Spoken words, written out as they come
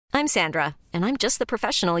I'm Sandra, and I'm just the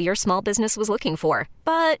professional your small business was looking for.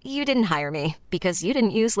 But you didn't hire me because you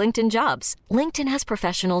didn't use LinkedIn Jobs. LinkedIn has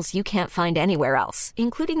professionals you can't find anywhere else,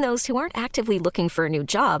 including those who aren't actively looking for a new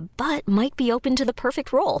job, but might be open to the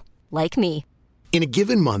perfect role, like me. In a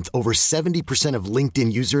given month, over 70% of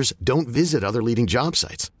LinkedIn users don't visit other leading job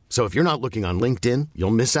sites. So if you're not looking on LinkedIn,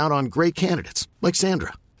 you'll miss out on great candidates like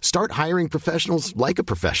Sandra. Start hiring professionals like a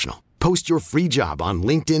professional. Post your free job on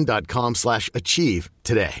linkedin.com/achieve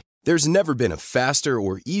today. There's never been a faster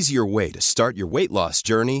or easier way to start your weight loss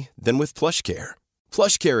journey than with PlushCare.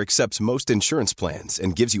 PlushCare accepts most insurance plans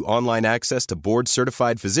and gives you online access to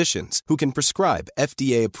board-certified physicians who can prescribe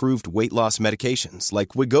FDA-approved weight loss medications like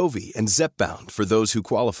Wegovy and Zepbound for those who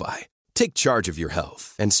qualify. Take charge of your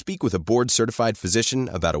health and speak with a board-certified physician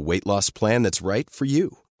about a weight loss plan that's right for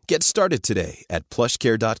you. Get started today at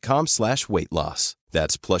plushcare.com/weight loss.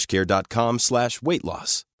 That's plushcare.com/weight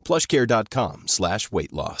loss.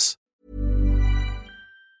 plushcare.com/weight loss.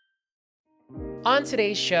 On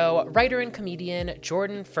today's show, writer and comedian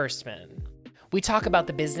Jordan Firstman. We talk about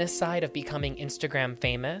the business side of becoming Instagram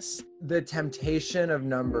famous. The temptation of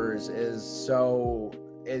numbers is so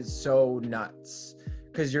nuts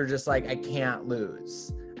because you're just like, I can't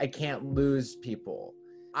lose people.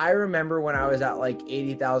 I remember when I was at like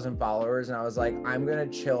 80,000 followers and I was like, I'm going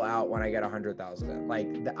to chill out when I get 100,000. Like,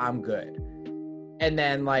 I'm good. And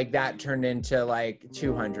then like that turned into like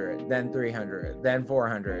 200, then 300, then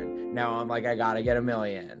 400. Now I'm like, I got to get 1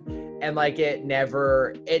 million. And like, it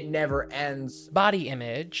never ends. Body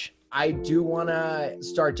image. I do want to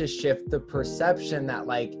start to shift the perception that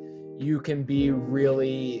like, you can be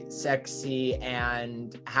really sexy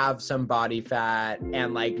and have some body fat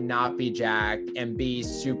and like not be jacked and be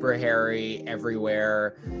super hairy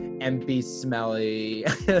everywhere and be smelly.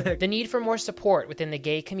 The need for more support within the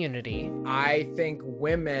gay community. I think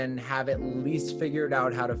women have at least figured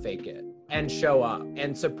out how to fake it and show up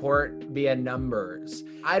and support via numbers.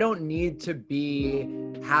 I don't need to be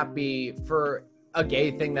happy for a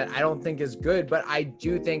gay thing that I don't think is good, but I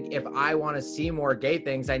do think if I want to see more gay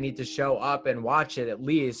things, I need to show up and watch it at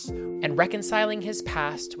least. And reconciling his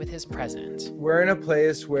past with his present. We're in a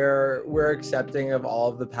place where we're accepting of all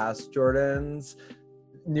of the past Jordans.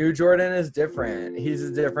 New Jordan is different. He's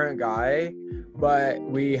a different guy, but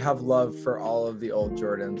we have love for all of the old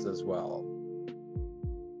Jordans as well.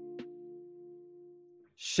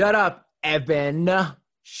 Shut up, Evan.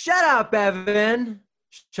 Shut up, Evan.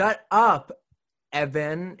 Shut up,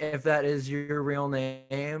 Evan, if that is your real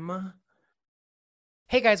name.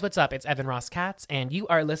 Hey guys, what's up? It's Evan Ross Katz, and you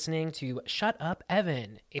are listening to Shut Up,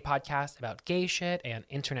 Evan, a podcast about gay shit and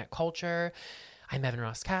internet culture. I'm Evan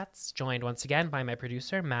Ross Katz, joined once again by my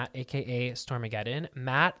producer, Matt, aka Stormageddon.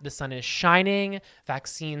 Matt, the sun is shining.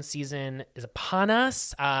 Vaccine season is upon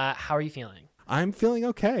us. How are you feeling? I'm feeling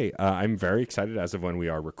okay. I'm very excited as of when we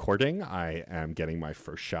are recording. I am getting my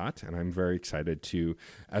first shot, and I'm very excited to,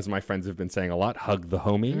 as my friends have been saying a lot, hug the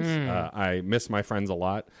homies. I miss my friends a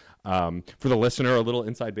lot. For the listener, a little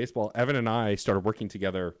inside baseball, Evan and I started working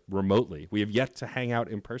together remotely. We have yet to hang out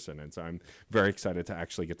in person, and so I'm very excited to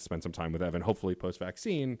actually get to spend some time with Evan, hopefully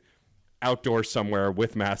post-vaccine, outdoors somewhere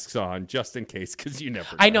with masks on, just in case, because you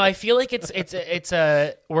never know. I know. I feel like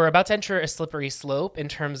we're about to enter a slippery slope in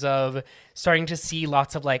terms of starting to see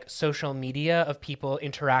lots of like social media of people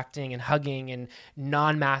interacting and hugging and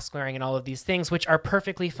non-mask wearing and all of these things, which are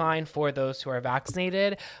perfectly fine for those who are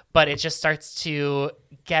vaccinated. But it just starts to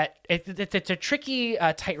get it's a tricky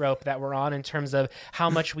tightrope that we're on in terms of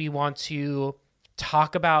how much we want to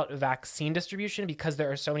talk about vaccine distribution, because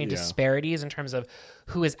there are so many disparities in terms of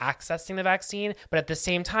who is accessing the vaccine. But at the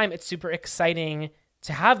same time, it's super exciting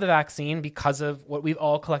to have the vaccine because of what we've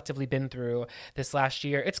all collectively been through this last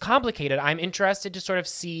year. It's complicated. I'm interested to sort of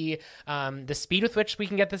see the speed with which we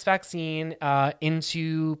can get this vaccine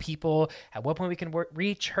into people, at what point we can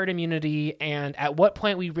reach herd immunity, and at what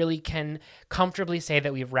point we really can comfortably say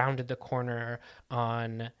that we've rounded the corner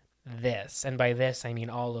on this. And by this, I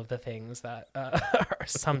mean all of the things that are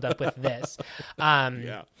summed up with this.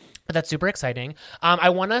 But that's super exciting. I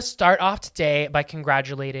want to start off today by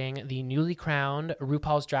congratulating the newly crowned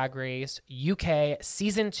RuPaul's Drag Race UK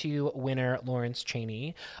Season 2 winner, Lawrence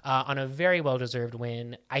Chaney, on a very well-deserved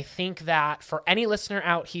win. I think that for any listener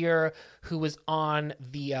out here who was on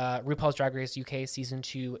the RuPaul's Drag Race UK Season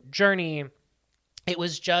 2 journey, it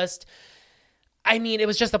was just I mean, it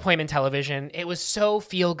was just appointment television. It was so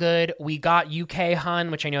feel good. We got UK Hun,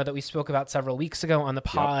 which I know that we spoke about several weeks ago on the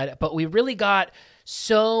pod, but we really got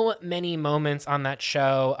so many moments on that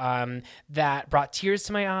show that brought tears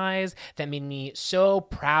to my eyes, that made me so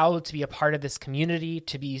proud to be a part of this community,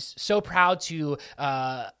 to be so proud to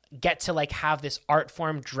get to like have this art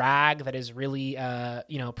form, drag, that is really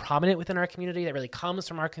prominent within our community, that really comes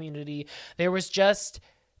from our community. There was just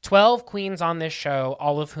 12 queens on this show,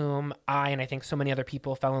 all of whom I think so many other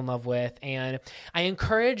people fell in love with. And I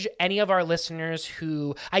encourage any of our listeners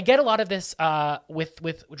who, I get a lot of this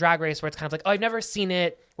with Drag Race, where it's kind of like, oh, I've never seen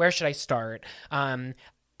it, where should I start?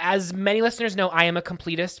 As many listeners know, I am a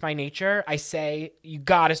completist by nature. I say you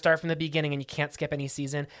got to start from the beginning and you can't skip any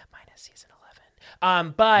season, minus season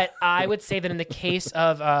 11. But I would say that in the case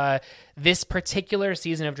of this particular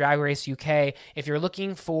season of Drag Race UK, if you're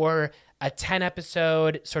looking for a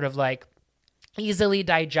 10-episode sort of like easily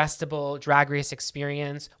digestible Drag Race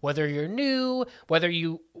experience, whether you're new, whether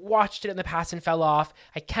you watched it in the past and fell off,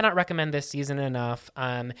 I cannot recommend this season enough.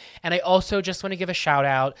 And I also just want to give a shout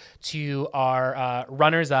out to our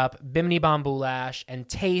runners-up, Bimini Bon Boulash and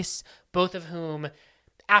Taste, both of whom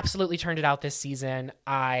absolutely turned it out this season.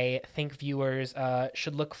 I think viewers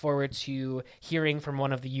should look forward to hearing from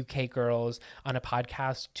one of the UK girls on a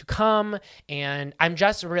podcast to come. And I'm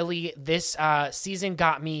just really, this season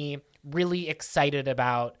got me really excited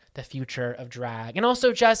about the future of drag and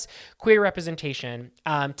also just queer representation.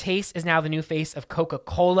 Taste is now the new face of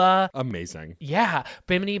Coca-Cola. Amazing. Yeah.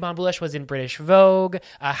 Bimini Bon Boulash was in British Vogue,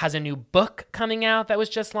 has a new book coming out that was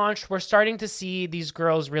just launched. We're starting to see these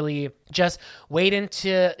girls really just wade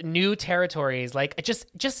into new territories. Like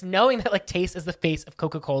just knowing that like Taste is the face of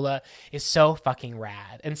Coca-Cola is so fucking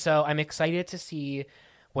rad. And so I'm excited to see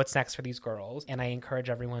what's next for these girls, and I encourage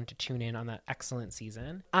everyone to tune in on that excellent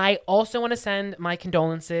season. I also want to send my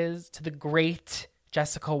condolences to the great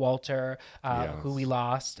Jessica Walter, who we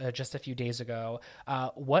lost just a few days ago.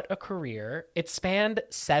 What a career. It spanned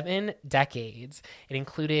 7 decades. It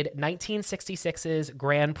included 1966's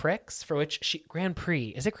Grand Prix, for which she... Grand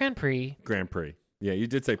Prix. Is it Grand Prix? Grand Prix. Yeah, you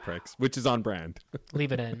did say Prix, which is on brand.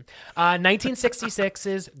 Leave it in.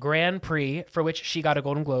 1966's Grand Prix, for which she got a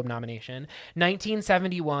Golden Globe nomination.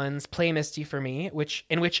 1971's Play Misty for Me,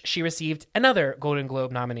 in which she received another Golden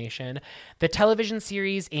Globe nomination. The television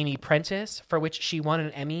series Amy Prentice, for which she won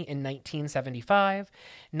an Emmy in 1975.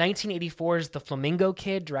 1984's The Flamingo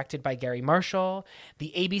Kid, directed by Gary Marshall.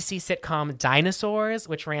 The ABC sitcom Dinosaurs,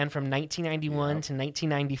 which ran from 1991 to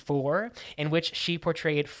 1994, in which she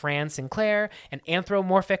portrayed Fran Sinclair, an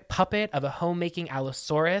anthropomorphic puppet of a homemaking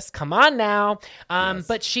Allosaurus. Come on now.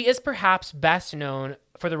 But she is perhaps best known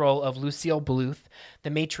for the role of Lucille Bluth, the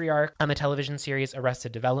matriarch on the television series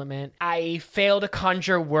Arrested Development. I fail to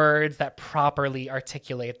conjure words that properly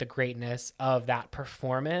articulate the greatness of that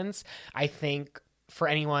performance. I think for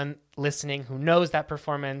anyone listening who knows that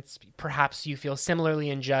performance, perhaps you feel similarly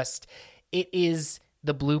in just, it is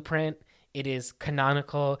the blueprint. It is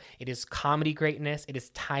canonical. It is comedy greatness. It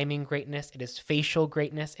is timing greatness. It is facial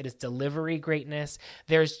greatness. It is delivery greatness.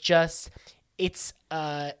 There's just, it's,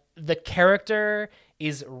 the character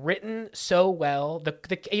is written so well.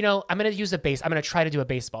 I'm going to try to do a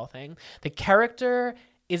baseball thing. The character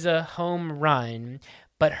is a home run,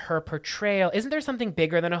 but her portrayal, isn't there something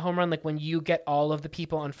bigger than a home run? Like when you get all of the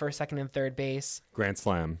people on first, second, and third base? Grand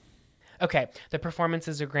slam. Okay, the performance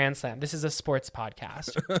is a grand slam. This is a sports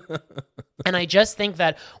podcast. And I just think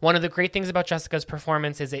that one of the great things about Jessica's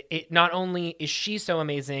performance is it not only is she so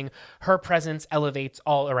amazing, her presence elevates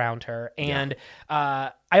all around her. And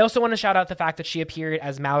I also want to shout out the fact that she appeared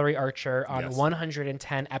as Mallory Archer on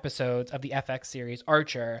 110 episodes of the FX series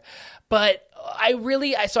Archer. But I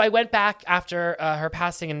went back after her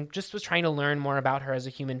passing and just was trying to learn more about her as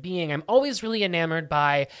a human being. I'm always really enamored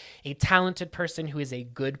by a talented person who is a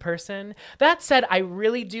good person. That said, I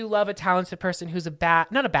really do love a talented person who's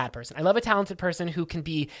not a bad person. I love a talented person who can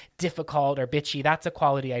be difficult or bitchy. That's a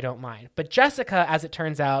quality I don't mind. But Jessica, as it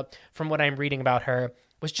turns out, from what I'm reading about her,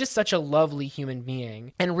 was just such a lovely human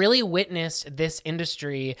being and really witnessed this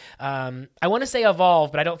industry. I want to say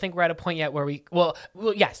evolve, but I don't think we're at a point yet where well,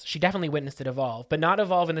 yes, she definitely witnessed it evolve, but not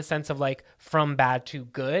evolve in the sense of like from bad to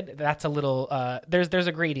good. That's a little, there's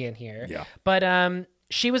a gradient here. Yeah. But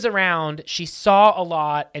she was around, she saw a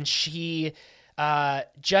lot, and she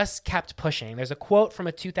just kept pushing. There's a quote from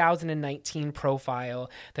a 2019 profile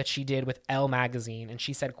that she did with Elle magazine, and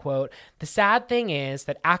she said, quote, "The sad thing is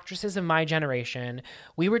that actresses of my generation,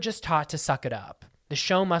 we were just taught to suck it up. The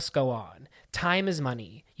show must go on. Time is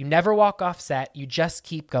money. You never walk off set. You just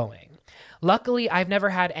keep going. Luckily, I've never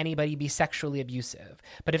had anybody be sexually abusive,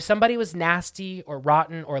 but if somebody was nasty or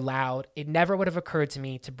rotten or loud, it never would have occurred to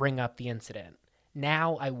me to bring up the incident.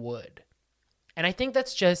 Now I would. And I think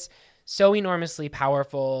that's just so enormously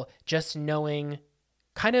powerful, just knowing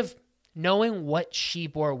what she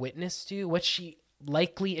bore witness to, what she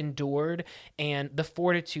likely endured, and the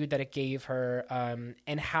fortitude that it gave her,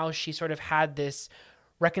 and how she sort of had this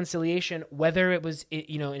reconciliation, whether it was,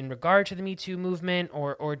 in regard to the Me Too movement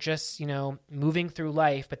or just, moving through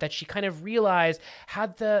life, but that she kind of realized,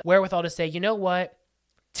 had the wherewithal to say, you know what,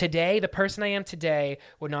 today, the person I am today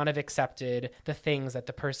would not have accepted the things that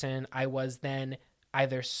the person I was then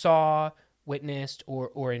either saw, witnessed,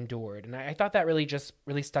 or endured. And I thought that really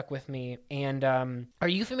stuck with me. And are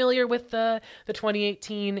you familiar with the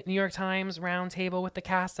 2018 New York Times roundtable with the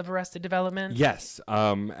cast of Arrested Development? Yes,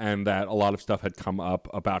 and that a lot of stuff had come up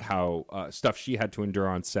about how stuff she had to endure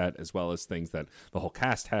on set, as well as things that the whole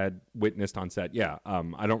cast had witnessed on set. Yeah,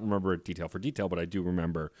 I don't remember it detail for detail, but I do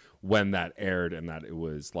remember when that aired and that it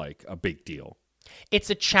was like a big deal. It's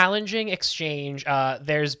a challenging exchange.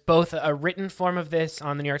 There's both a written form of this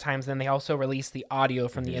on the New York Times, and then they also released the audio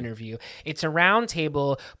from the interview. It's a round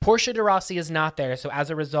table. Portia de Rossi is not there, so as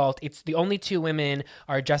a result, it's the only two women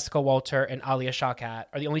are Jessica Walter and Alia Shawkat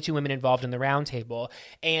are the only two women involved in the round table.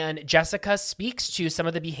 And Jessica speaks to some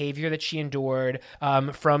of the behavior that she endured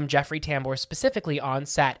from Jeffrey Tambor specifically on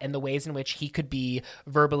set, and the ways in which he could be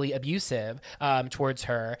verbally abusive towards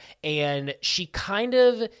her. And she kind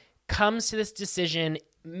of comes to this decision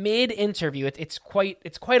mid-interview. It's quite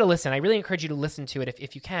a listen. I really encourage you to listen to it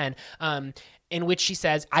if you can. In which she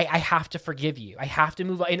says, I have to forgive you. I have to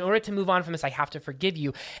move on. In order to move on from this, I have to forgive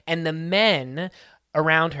you. And the men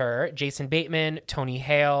around her, Jason Bateman, Tony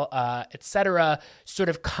Hale, etc., sort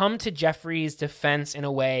of come to Jeffrey's defense in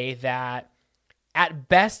a way that at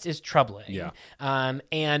best is troubling. Yeah.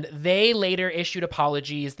 And they later issued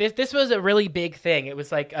apologies. This was a really big thing. It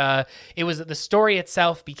was like, it was the story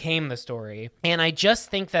itself became the story. And I just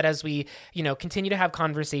think that as we, continue to have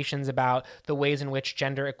conversations about the ways in which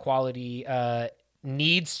gender equality,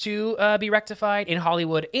 needs to be rectified in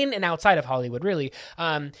Hollywood, in and outside of Hollywood, really.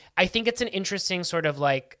 I think it's an interesting sort of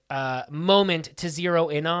like moment to zero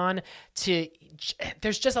in on.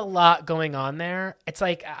 There's just a lot going on there. It's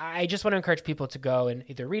like, I just want to encourage people to go and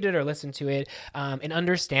either read it or listen to it, and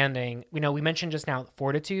understanding, we mentioned just now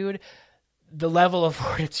fortitude, the level of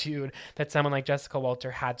fortitude that someone like Jessica Walter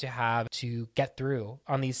had to have to get through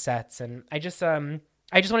on these sets. And I just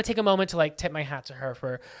want to take a moment to tip my hat to her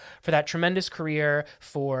for that tremendous career,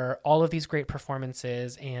 for all of these great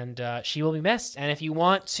performances, and she will be missed. And if you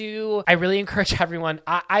want to, I really encourage everyone.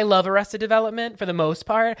 I love Arrested Development for the most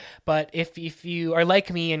part, but if you are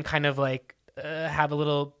like me and kind of have a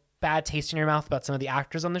little bad taste in your mouth about some of the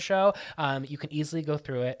actors on the show, you can easily go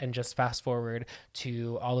through it and just fast forward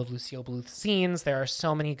to all of Lucille Bluth's scenes. There are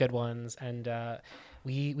so many good ones, and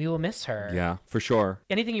we will miss her. Yeah, for sure.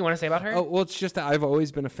 Anything you want to say about her? Oh, well, it's just that I've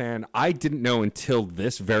always been a fan. I didn't know until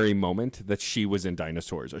this very moment that she was in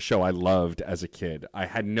Dinosaurs, a show I loved as a kid. I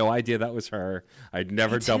had no idea that was her. I'd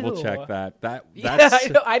never double-checked that.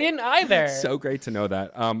 I didn't either. So great to know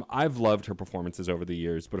that. I've loved her performances over the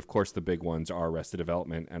years, but of course the big ones are Arrested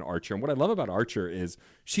Development and Archer. And what I love about Archer is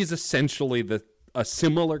she's essentially a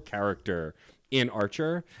similar character in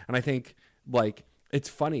Archer. And I think, it's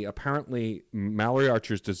funny. Apparently, Mallory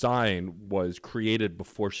Archer's design was created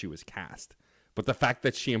before she was cast. But the fact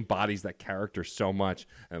that she embodies that character so much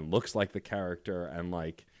and looks like the character, and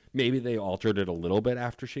maybe they altered it a little bit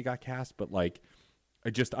after she got cast, but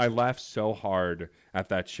I laughed so hard at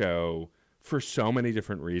that show for so many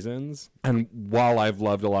different reasons. And while I've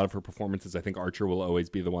loved a lot of her performances, I think Archer will always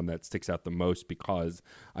be the one that sticks out the most, because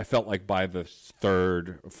I felt like by the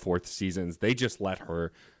third, fourth seasons, they just let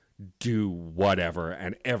her do whatever,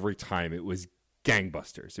 and every time it was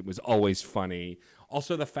gangbusters. It was always funny.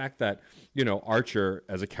 Also, the fact that Archer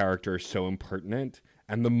as a character is so impertinent,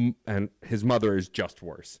 and his mother is just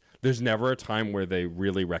worse. There's never a time where they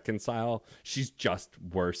really reconcile. She's just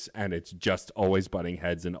worse, and it's just always butting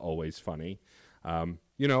heads and always funny.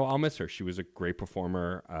 I'll miss her. She was a great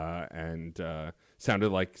performer, and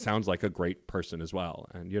sounds like a great person as well.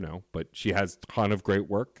 And, but she has a ton of great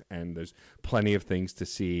work, and there's plenty of things to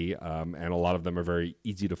see. And a lot of them are very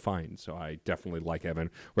easy to find. So I definitely, like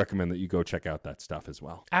Evan, recommend that you go check out that stuff as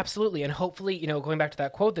well. Absolutely. And hopefully, going back to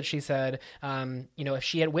that quote that she said, if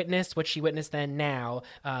she had witnessed what she witnessed then now,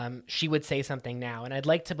 she would say something now. And I'd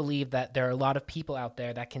like to believe that there are a lot of people out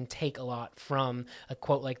there that can take a lot from a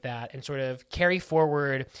quote like that and sort of carry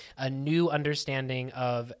forward a new understanding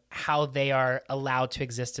of how they are allowed allowed to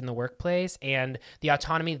exist in the workplace and the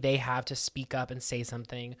autonomy they have to speak up and say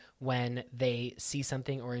something when they see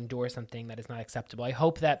something or endure something that is not acceptable. I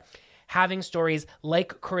hope that having stories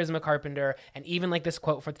like Charisma Carpenter and even like this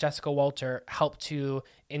quote for Jessica Walter help to,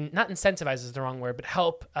 not incentivize is the wrong word, but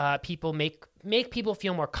help people make people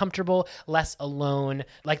feel more comfortable, less alone,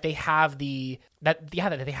 like they have the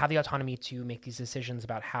autonomy to make these decisions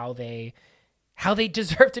about how they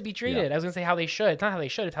deserve to be treated. Yeah. I was gonna say how they should. It's not how they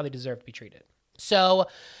should, it's how they deserve to be treated. So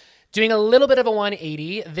doing a little bit of a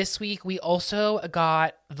 180, this week we also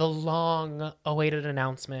got the long-awaited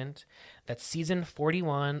announcement that season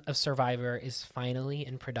 41 of Survivor is finally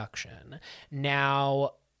in production.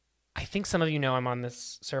 Now, I think some of you know I'm on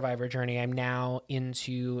this Survivor journey. I'm now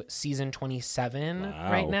into season 27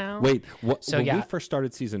 right now. Wait, when yeah. we first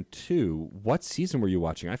started season 2, what season were you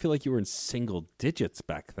watching? I feel like you were in single digits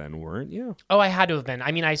back then, weren't you? Oh, I had to have been.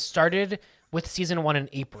 I mean, I started with season 1 in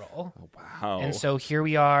April. Oh, wow. And so here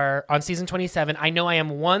we are on season 27. I know I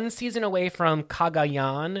am one season away from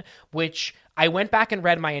Cagayan, which I went back and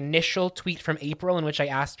read my initial tweet from April in which I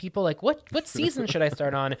asked people, like, what season should I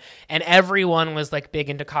start on? And everyone was, like, big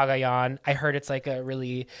into Cagayan. I heard it's, like, a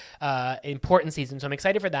really important season, so I'm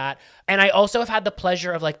excited for that. And I also have had the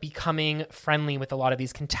pleasure of, like, becoming friendly with a lot of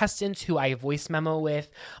these contestants who I voice memo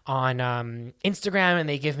with on Instagram, and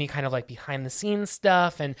they give me kind of, like, behind-the-scenes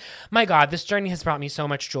stuff. And, my God, this journey has brought me so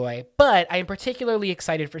much joy. But I am particularly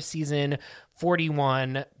excited for season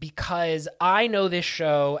 41 because I know this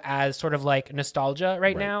show as sort of like nostalgia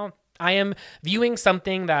right now. I am viewing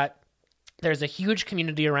something that there's a huge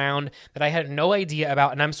community around that I had no idea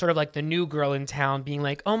about. And I'm sort of like the new girl in town being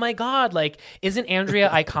like, oh my God, like, isn't Andrea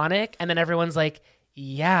iconic? And then everyone's like,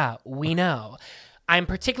 yeah, we know. I'm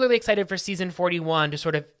particularly excited for season 41 to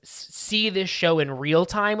sort of see this show in real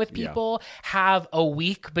time with people, have a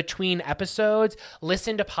week between episodes,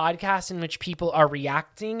 listen to podcasts in which people are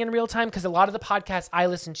reacting in real time. Because a lot of the podcasts I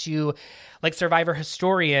listen to, like Survivor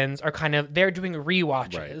historians, are kind of, they're doing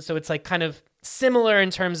rewatches. Right. So it's like kind of similar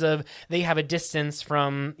in terms of they have a distance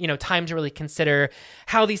from, you know, time to really consider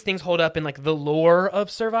how these things hold up in like the lore of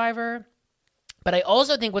Survivor. But I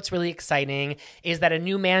also think what's really exciting is that a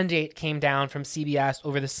new mandate came down from CBS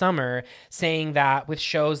over the summer saying that with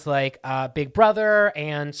shows like Big Brother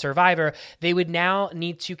and Survivor, they would now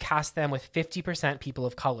need to cast them with 50% people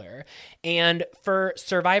of color. And for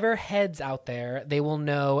Survivor heads out there, they will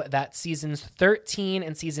know that seasons 13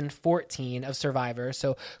 and season 14 of Survivor,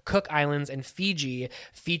 so Cook Islands and Fiji,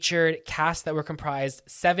 featured casts that were comprised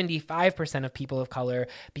 75% of people of color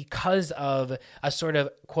because of a sort of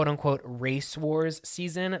quote-unquote race war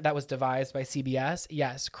season that was devised by CBS.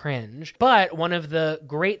 Yes, cringe. But one of the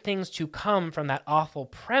great things to come from that awful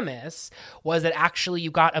premise was that actually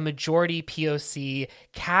you got a majority POC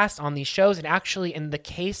cast on these shows. And actually, in the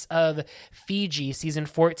case of Fiji, season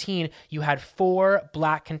 14, you had 4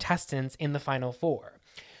 Black contestants in the final 4.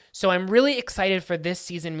 So I'm really excited for this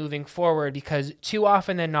season moving forward because too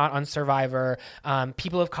often than not on Survivor,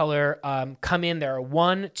 people of color come in. There are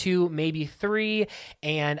 1, 2, maybe 3,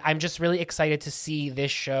 and I'm just really excited to see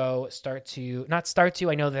this show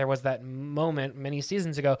I know there was that moment many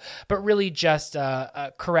seasons ago, but really just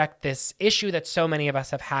correct this issue that so many of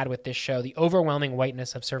us have had with this show. The overwhelming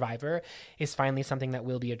whiteness of Survivor is finally something that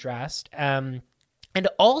will be addressed. And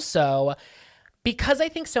also, because I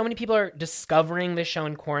think so many people are discovering this show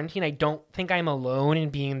in quarantine, I don't think I'm alone in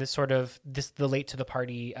being the late to the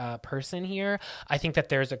party person here. I think that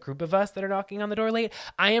there's a group of us that are knocking on the door late.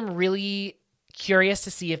 I am really curious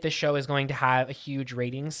to see if this show is going to have a huge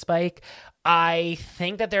ratings spike. I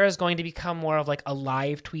think that there is going to become more of like a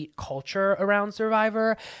live tweet culture around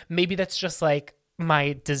Survivor. Maybe that's just like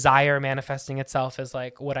my desire manifesting itself as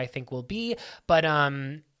like what I think will be. But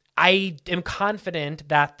I am confident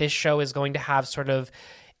that this show is going to have sort of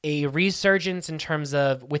a resurgence in terms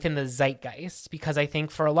of within the zeitgeist, because I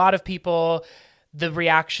think for a lot of people, the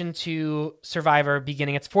reaction to Survivor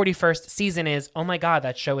beginning its 41st season is, oh my God,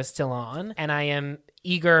 that show is still on. And I am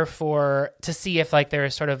eager to see if like there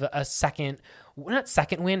is sort of a not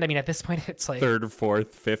second wind. I mean, at this point, it's like third,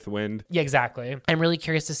 fourth, fifth wind. Yeah, exactly. I'm really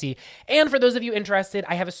curious to see. And for those of you interested,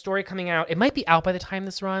 I have a story coming out. It might be out by the time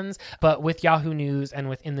this runs, but with Yahoo News and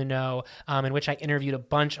with In the Know, in which I interviewed a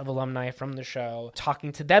bunch of alumni from the show,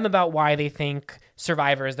 talking to them about why they think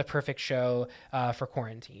Survivor is the perfect show for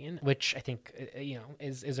quarantine, which I think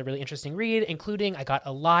is a really interesting read. Including, I got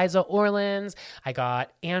Eliza Orlins, I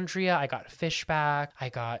got Andrea, I got Fishback, I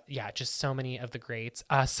got just so many of the greats.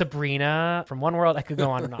 Sabrina from One World. I could go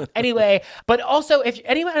on and on. Anyway, but also if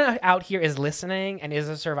anyone out here is listening and is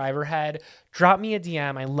a Survivor head, drop me a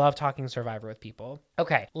DM. I love talking Survivor with people.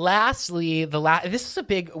 Okay. Lastly, this is a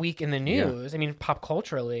big week in the news. I mean, pop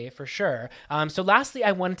culturally for sure. So lastly,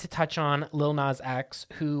 I wanted to touch on Lil Nas X,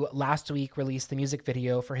 who last week released the music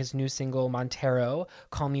video for his new single Montero,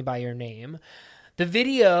 Call Me By Your Name. The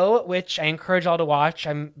video, which I encourage all to watch,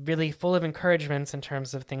 I'm really full of encouragements in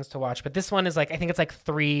terms of things to watch, but this one is I think it's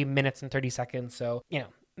 3 minutes and 30 seconds. So,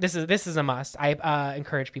 this is a must. I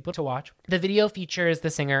encourage people to watch. The video features the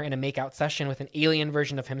singer in a makeout session with an alien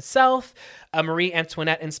version of himself, a Marie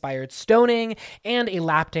Antoinette-inspired stoning, and a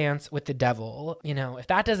lap dance with the devil. If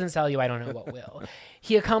that doesn't sell you, I don't know what will.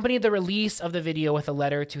 He accompanied the release of the video with a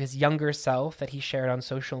letter to his younger self that he shared on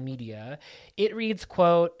social media. It reads,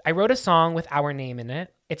 quote, "I wrote a song with our name in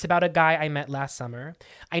it. It's about a guy I met last summer.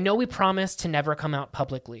 I know we promised to never come out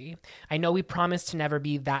publicly. I know we promised to never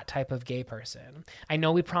be that type of gay person. I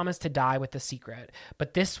know we promised to die with the secret,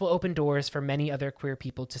 but this will open doors for many other queer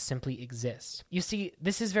people to simply exist. You see,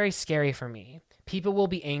 this is very scary for me. People will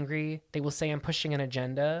be angry. They will say I'm pushing an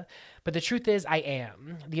agenda. But the truth is I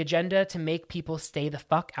am. The agenda to make people stay the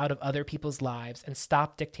fuck out of other people's lives and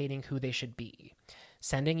stop dictating who they should be.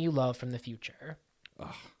 Sending you love from the future."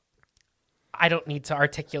 Ugh. I don't need to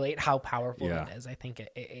articulate how powerful it is. I think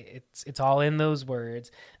it's all in those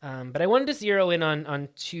words. But I wanted to zero in on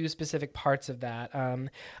two specific parts of that.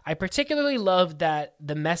 I particularly loved that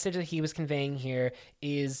the message that he was conveying here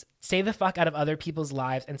is stay the fuck out of other people's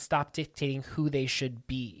lives and stop dictating who they should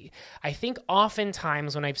be. I think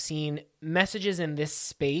oftentimes when I've seen messages in this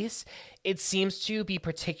space, it seems to be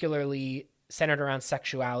particularly centered around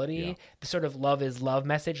sexuality, the sort of love is love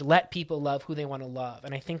message. Let people love who they want to love.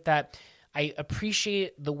 And I think that I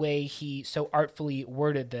appreciate the way he so artfully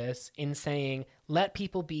worded this in saying, let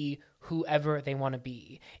people be whoever they want to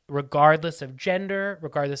be, regardless of gender,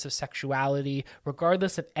 regardless of sexuality,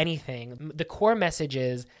 regardless of anything. The core message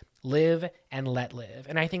is live and let live.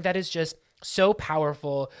 And I think that is just so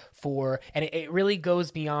powerful and it really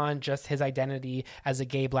goes beyond just his identity as a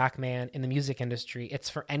gay black man in the music industry. It's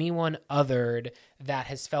for anyone othered that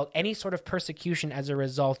has felt any sort of persecution as a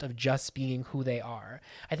result of just being who they are.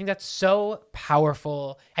 I think that's so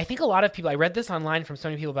powerful. I think a lot of people, I read this online from so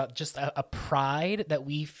many people about just a pride that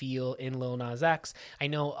we feel in Lil Nas X. I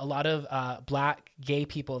know a lot of black gay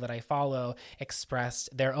people that I follow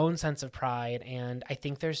expressed their own sense of pride. And I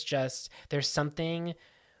think there's something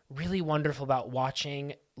really wonderful about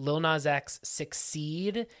watching Lil Nas X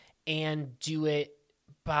succeed and do it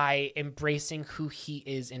by embracing who he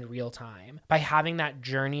is in real time, by having that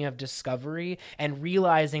journey of discovery and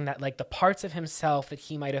realizing that the parts of himself that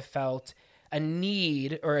he might have felt a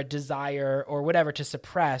need or a desire or whatever to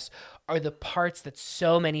suppress are the parts that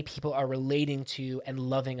so many people are relating to and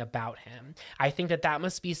loving about him. I think that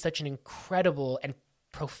must be such an incredible and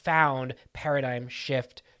profound paradigm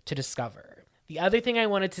shift to discover. The other thing I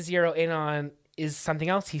wanted to zero in on is something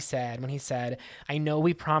else he said when he said, I know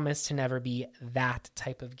we promised to never be that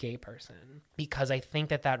type of gay person, because I think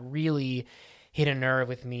that really hit a nerve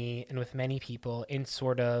with me and with many people in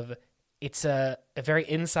sort of, it's a very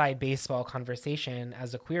inside baseball conversation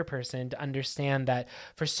as a queer person to understand that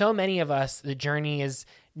for so many of us, the journey is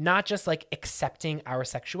not just accepting our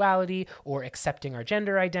sexuality or accepting our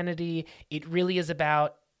gender identity. It really is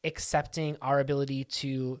about accepting our ability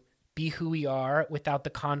to be who we are without the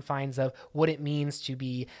confines of what it means to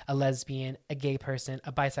be a lesbian, a gay person,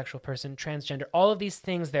 a bisexual person, transgender. All of these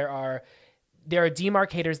things, there are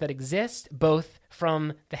demarcators that exist, both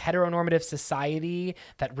from the heteronormative society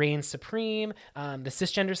that reigns supreme, the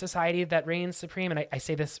cisgender society that reigns supreme. And I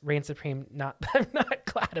say this reigns supreme, I'm not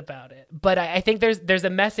glad about it. But I think there's a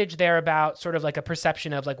message there about sort of a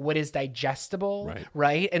perception of what is digestible,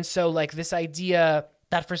 right? And so this idea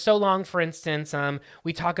that for so long, for instance,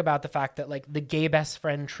 we talk about the fact that the gay best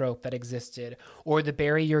friend trope that existed, or the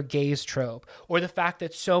bury your gays trope, or the fact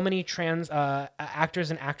that so many trans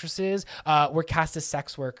actors and actresses were cast as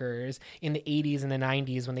sex workers in the 80s and the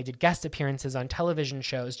 90s when they did guest appearances on television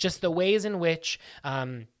shows. Just the ways in which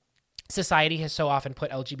society has so often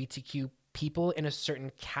put LGBTQ people in a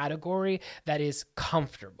certain category that is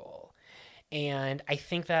comfortable. And I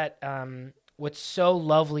think that what's so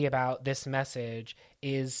lovely about this message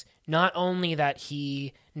is not only that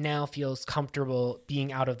he now feels comfortable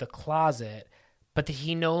being out of the closet, but that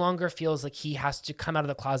he no longer feels like he has to come out of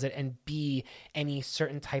the closet and be any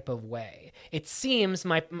certain type of way. It seems,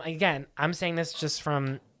 again, I'm saying this just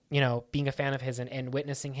from, being a fan of his and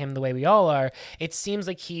witnessing him the way we all are, it seems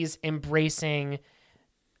like he's embracing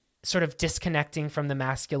sort of disconnecting from the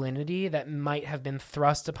masculinity that might have been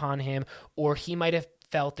thrust upon him, or he might have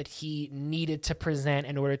felt that he needed to present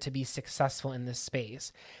in order to be successful in this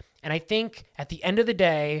space. And I think at the end of the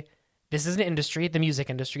day, this is an industry, the music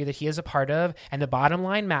industry, that he is a part of, and the bottom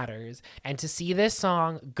line matters. And to see this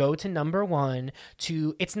song go to number one,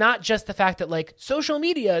 it's not just the fact that like social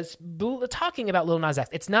media is talking about Lil Nas X.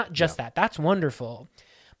 It's not just that. That's wonderful.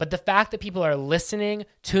 But the fact that people are listening,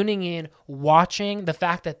 tuning in, watching, the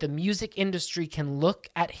fact that the music industry can look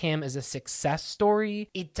at him as a success story,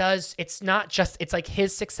 it's not just, it's like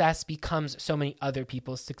his success becomes so many other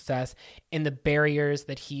people's success in the barriers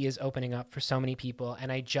that he is opening up for so many people.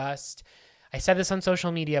 And I said this on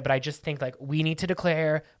social media, but I just think like we need to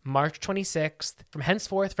declare March 26th from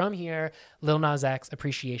henceforth, from here, Lil Nas X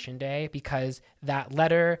Appreciation Day, because that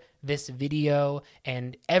letter, this video,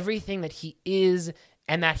 and everything that he is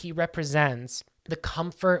and that he represents, the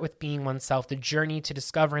comfort with being oneself, the journey to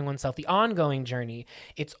discovering oneself, the ongoing journey,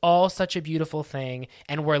 it's all such a beautiful thing.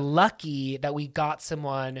 And we're lucky that we got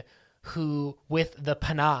someone who, with the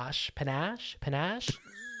panache,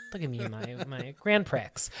 look at me, my grand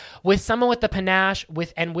pricks. With someone with the panache,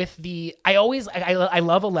 I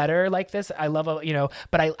love a letter like this. I love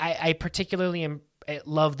but I particularly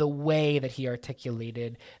love the way that he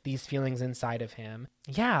articulated these feelings inside of him.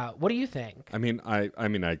 Yeah, what do you think? I mean, I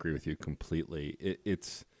agree with you completely.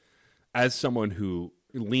 It's as someone who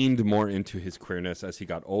leaned more into his queerness as he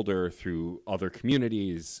got older through other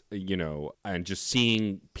communities, and just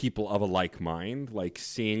seeing people of a like mind, like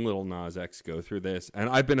seeing Lil Nas X go through this. And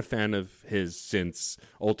I've been a fan of his since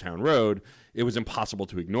Old Town Road. It was impossible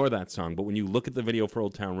to ignore that song. But when you look at the video for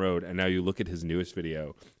Old Town Road and now you look at his newest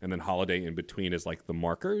video and then Holiday in between is like the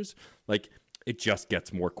markers, like it just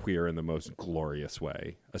gets more queer in the most glorious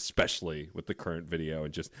way, especially with the current video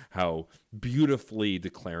and just how beautifully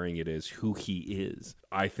declaring it is who he is.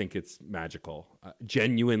 I think it's magical,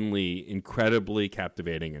 genuinely, incredibly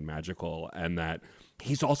captivating and magical. And that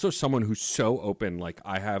he's also someone who's so open. Like,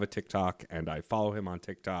 I have a TikTok and I follow him on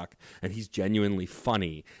TikTok, and he's genuinely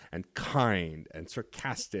funny and kind and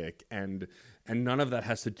sarcastic, and none of that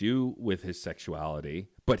has to do with his sexuality,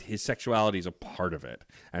 but his sexuality is a part of it,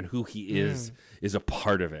 and who he is a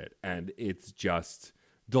part of it. And it's just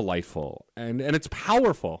delightful and it's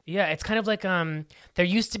powerful. Yeah, it's kind of like there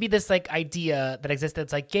used to be this like idea that existed.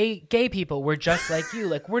 It's like gay people, we're just like you,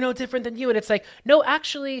 like we're no different than you. And it's like, no,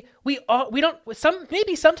 actually we don't,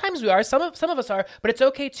 maybe sometimes we are, some of us are, but it's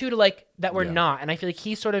okay too to like that we're not. And I feel like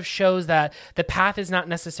he sort of shows that the path is not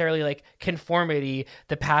necessarily like conformity,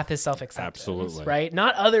 the path is self-acceptance. Absolutely. Right?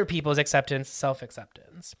 Not other people's acceptance,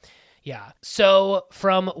 self-acceptance. Yeah. So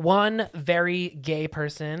from one very gay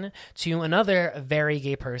person to another very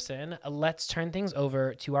gay person, let's turn things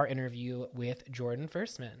over to our interview with Jordan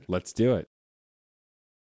Firstman. Let's do it.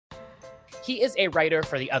 He is a writer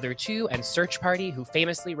for The Other Two and Search Party, who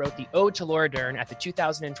famously wrote the Ode to Laura Dern at the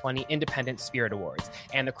 2020 Independent Spirit Awards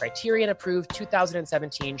and the Criterion-approved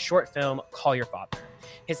 2017 short film Call Your Father.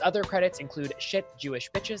 His other credits include Shit Jewish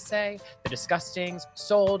Bitches Say, The Disgustings,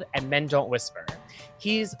 Sold, and Men Don't Whisper.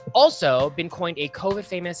 He's also been coined a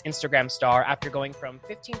COVID-famous Instagram star after going from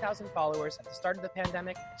 15,000 followers at the start of the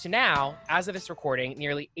pandemic to now, as of this recording,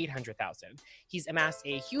 nearly 800,000. He's amassed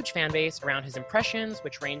a huge fan base around his impressions,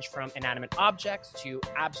 which range from inanimate objects to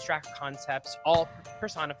abstract concepts, all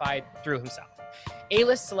personified through himself.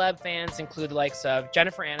 A-list celeb fans include the likes of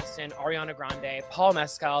Jennifer Aniston, Ariana Grande, Paul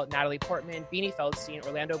Mescal, Natalie Portman, Beanie Feldstein,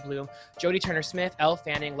 Orlando Bloom, Jodie Turner-Smith, Elle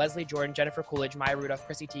Fanning, Leslie Jordan, Jennifer Coolidge, Maya Rudolph,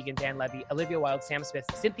 Chrissy Teigen, Dan Levy, Olivia Wilde, Sam Smith,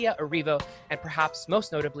 Cynthia Erivo, and perhaps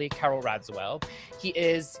most notably, Carol Radziwill. He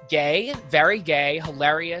is gay, very gay,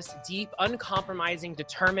 hilarious, deep, uncompromising,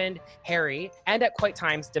 determined, hairy, and at quite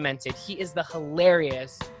times demented. He is the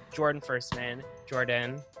hilarious Jordan Firstman.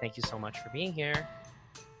 Jordan, thank you so much for being here.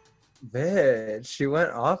 Bitch, she went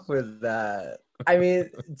off with that. I mean,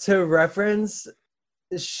 to reference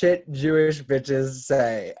Shit Jewish Bitches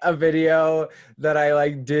Say, a video that I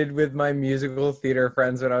like did with my musical theater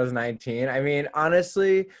friends when I was 19. I mean,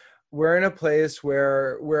 honestly, we're in a place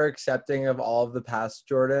where we're accepting of all of the past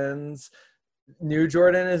Jordans. New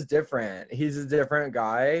Jordan is different. He's a different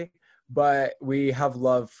guy, but we have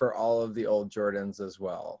love for all of the old Jordans as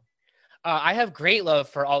well. I have great love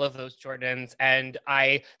for all of those Jordans, and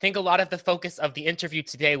I think a lot of the focus of the interview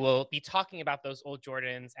today will be talking about those old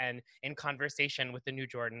Jordans and in conversation with the new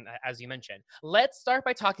Jordan, as you mentioned. Let's start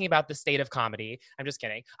by talking about the state of comedy. I'm just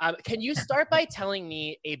kidding. Can you start by telling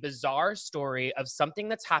me a bizarre story of something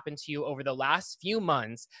that's happened to you over the last few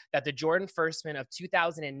months that the Jordan Firstman of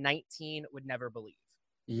 2019 would never believe?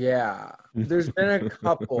 Yeah, there's been a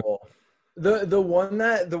couple. The one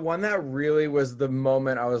that really was the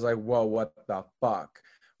moment I was like, whoa, what the fuck,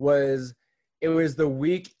 was It was the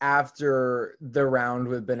week after the round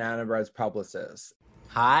with Banana Bread's publicist.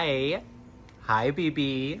 Hi,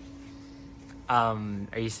 BB.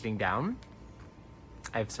 Are you sitting down?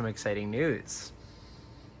 I have some exciting news.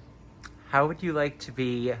 How would you like to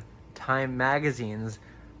be Time Magazine's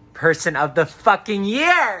Person of the fucking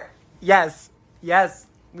Year? Yes,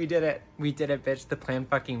 we did it. We did it, bitch. The plan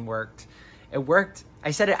fucking worked. It worked. I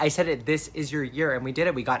said it, this is your year, and we did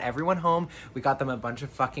it. We got everyone home. We got them a bunch of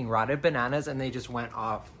fucking rotted bananas, and they just went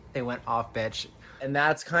off. They went off, bitch. And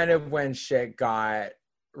that's kind of when shit got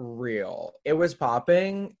real. It was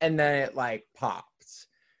popping, and then it like popped.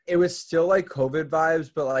 It was still like COVID vibes,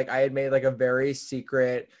 but like I had made like a very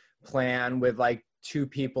secret plan with like 2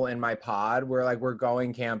 people in my pod where like we're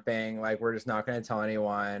going camping, like we're just not going to tell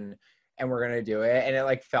anyone and we're going to do it. And it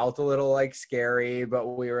like felt a little like scary, but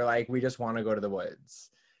we were like, we just want to go to the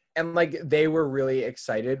woods. And like they were really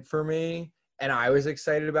excited for me and I was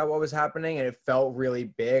excited about what was happening and it felt really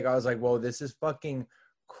big. I was like, whoa, this is fucking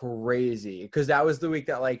crazy. Because that was the week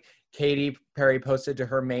that like Katy Perry posted to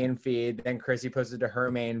her main feed, then Chrissy posted to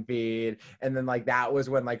her main feed, and then like that was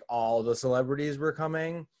when like all the celebrities were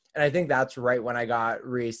coming. And I think that's right when I got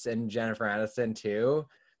Reese and Jennifer Aniston too.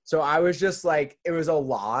 So I was just like, it was a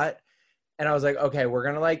lot. And I was like, okay, we're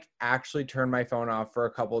gonna like actually turn my phone off for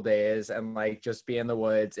a couple days and like just be in the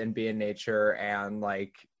woods and be in nature and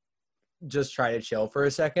like just try to chill for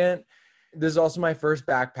a second. This is also my first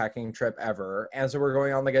backpacking trip ever. And so we're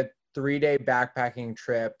going on like a 3-day backpacking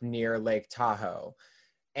trip near Lake Tahoe.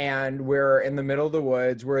 And we're in the middle of the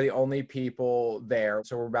woods. We're the only people there.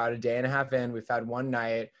 So we're about a day and a half in. We've had one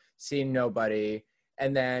night, seen nobody.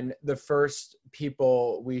 And then the first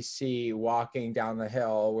people we see walking down the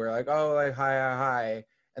hill, we're like, oh, like, hi.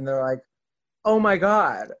 And they're like, oh my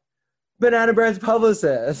God, Banana Bread's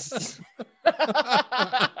publicist.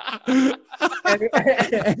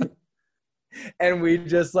 and we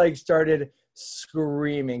just like started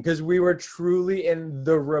screaming because we were truly in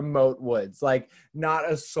the remote woods, like not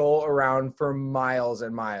a soul around for miles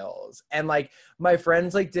and miles. And like my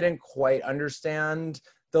friends like didn't quite understand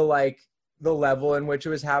the level in which it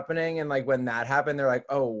was happening. And like when that happened, they're like,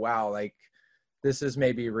 oh wow, like this is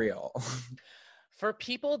maybe real. For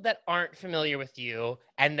people that aren't familiar with you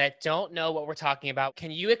and that don't know what we're talking about,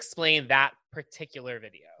 can you explain that particular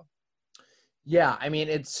video? Yeah, I mean,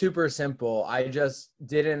 it's super simple. I just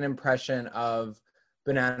did an impression of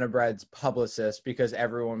Banana Bread's publicist because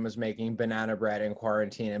everyone was making banana bread in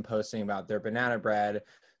quarantine and posting about their banana bread.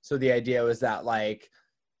 So the idea was that like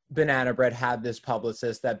Banana Bread had this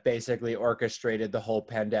publicist that basically orchestrated the whole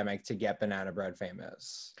pandemic to get Banana Bread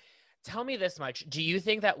famous. Tell me this much. Do you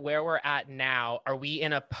think that where we're at now, are we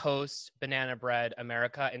in a post Banana Bread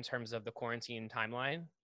America in terms of the quarantine timeline?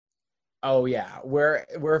 Oh yeah,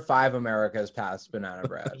 we're 5 Americas past Banana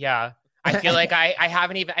Bread. Yeah, I feel like I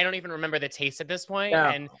don't even remember the taste at this point. No,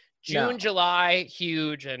 and June, July,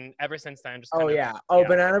 huge, and ever since then, just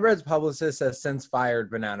Banana Bread's publicist has since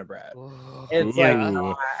fired Banana Bread. Ooh. It's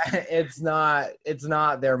like it's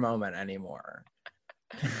not their moment anymore.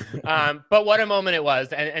 But what a moment it was,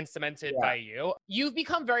 and cemented by you. You've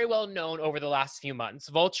become very well known over the last few months.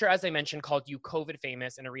 Vulture, as I mentioned, called you COVID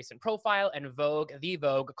famous in a recent profile, and Vogue, The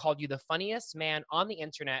Vogue, called you the funniest man on the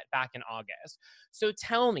internet back in August. So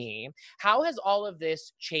tell me, how has all of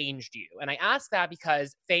this changed you? And I ask that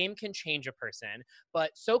because fame can change a person,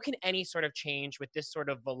 but so can any sort of change with this sort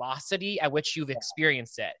of velocity at which you've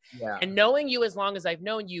experienced it. Yeah. And knowing you as long as I've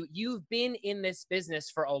known you, you've been in this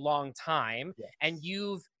business for a long time, and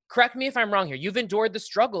correct me if I'm wrong here, you've endured the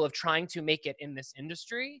struggle of trying to make it in this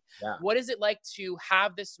industry. Yeah. What is it like to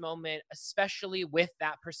have this moment, especially with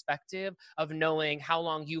that perspective of knowing how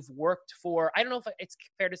long you've worked for? I don't know if it's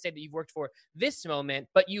fair to say that you've worked for this moment,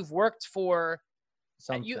 but you've worked for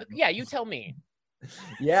something. You tell me.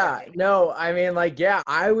 I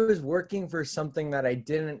was working for something that I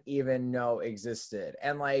didn't even know existed.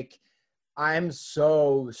 And like, I'm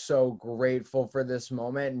so grateful for this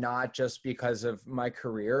moment, not just because of my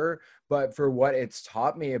career, but for what it's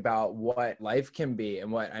taught me about what life can be and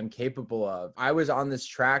what I'm capable of. I was on this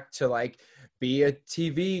track to like be a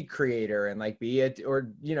TV creator and like be a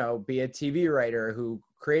TV writer who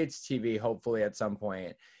creates TV, hopefully at some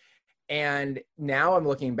point. And now I'm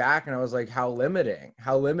looking back and I was like, how limiting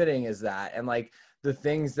is that? And like, the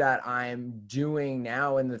things that I'm doing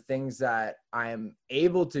now and the things that I'm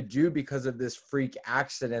able to do because of this freak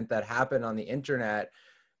accident that happened on the internet,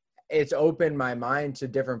 it's opened my mind to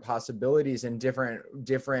different possibilities and different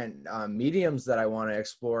mediums that I want to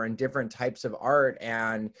explore, and different types of art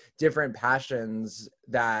and different passions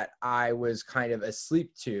that I was kind of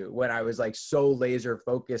asleep to when I was like so laser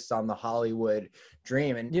focused on the Hollywood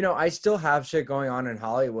dream. And, you know, I still have shit going on in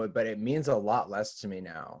Hollywood, but it means a lot less to me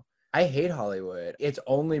now. I hate Hollywood. It's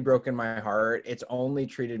only broken my heart. It's only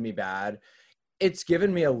treated me bad. It's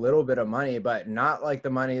given me a little bit of money, but not like the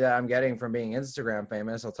money that I'm getting from being Instagram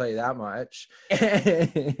famous. I'll tell you that much.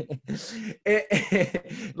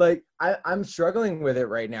 Like I'm struggling with it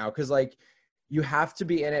right now, because like you have to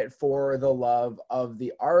be in it for the love of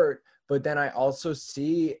the art. But then I also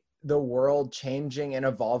see the world changing and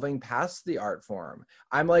evolving past the art form.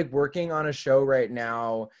 I'm like working on a show right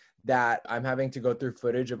now that I'm having to go through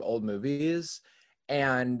footage of old movies,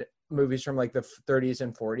 and movies from like the 30s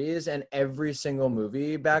and 40s, and every single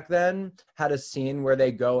movie back then had a scene where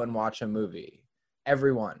they go and watch a movie,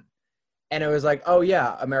 everyone. And it was like, oh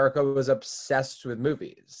yeah, America was obsessed with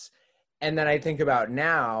movies. And then I think about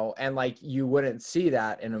now, and like you wouldn't see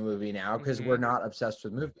that in a movie now, because we're not obsessed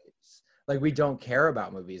with movies. Like we don't care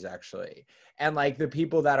about movies actually. And like the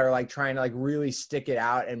people that are like trying to like really stick it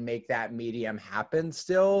out and make that medium happen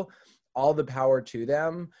still, all the power to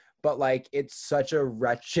them. But like, it's such a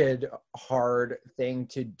wretched, hard thing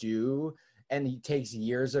to do. And it takes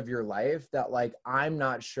years of your life that like, I'm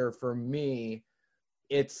not sure for me,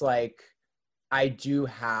 it's like, I do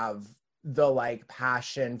have the like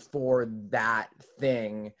passion for that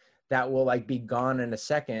thing that will like be gone in a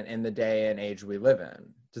second in the day and age we live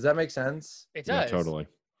in. Does that make sense? It does. Yeah, totally.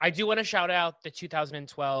 I do want to shout out the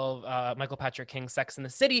 2012 Michael Patrick King Sex and the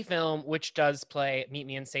City film, which does play Meet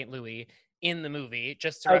Me in St. Louis in the movie,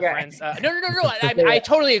 just to reference. No. I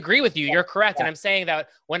totally agree with you. You're correct. And I'm saying that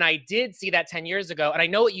when I did see that 10 years ago, and I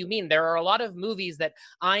know what you mean, there are a lot of movies that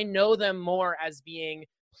I know them more as being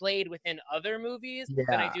played within other movies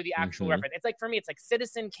than I do the actual reference. It's like, for me, it's like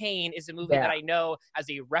Citizen Kane is a movie that I know as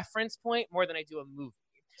a reference point more than I do a movie.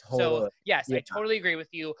 So yes, I totally agree with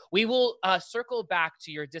you. We will circle back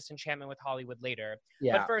to your disenchantment with Hollywood later.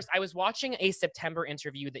 But first, I was watching a September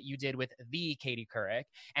interview that you did with the Katie Couric.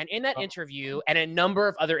 And in that interview and a number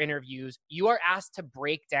of other interviews, you are asked to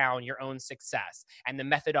break down your own success and the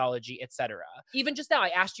methodology, etc. Even just now, I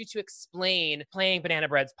asked you to explain playing Banana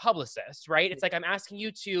Bread's publicist, right? It's like I'm asking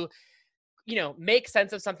you to, you know, make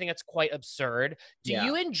sense of something that's quite absurd. Do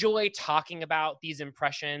you enjoy talking about these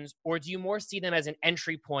impressions, or do you more see them as an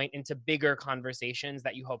entry point into bigger conversations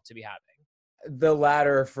that you hope to be having? The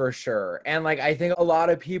latter for sure. And like, I think a lot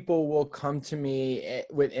of people will come to me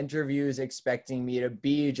with interviews expecting me to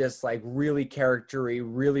be just like really charactery,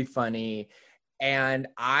 really funny. And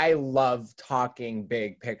I love talking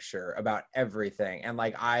big picture about everything. And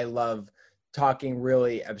like, I love talking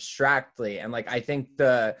really abstractly. And like, I think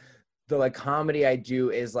the like comedy I do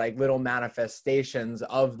is like little manifestations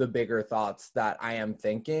of the bigger thoughts that I am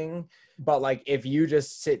thinking. But like, if you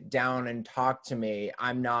just sit down and talk to me,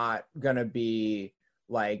 I'm not gonna be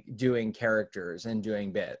like doing characters and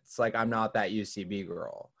doing bits. Like, I'm not that UCB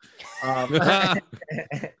girl. I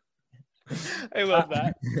love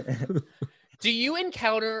that. Do you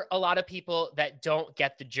encounter a lot of people that don't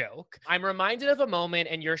get the joke? I'm reminded of a moment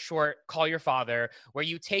in your short, Call Your Father, where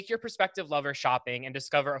you take your prospective lover shopping and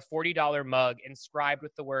discover a $40 mug inscribed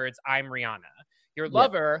with the words, "I'm Rihanna." Your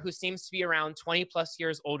lover, who seems to be around 20 plus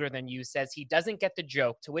years older than you, says he doesn't get the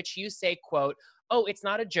joke, to which you say, quote, "Oh, it's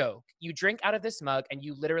not a joke. You drink out of this mug and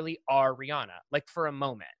you literally are Rihanna, like for a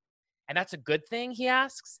moment. And that's a good thing," he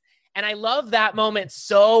asks. And I love that moment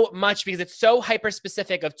so much because it's so hyper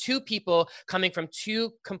specific of two people coming from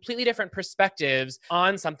two completely different perspectives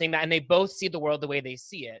on something that, and they both see the world the way they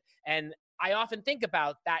see it. And I often think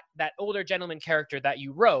about that older gentleman character that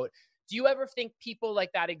you wrote. Do you ever think people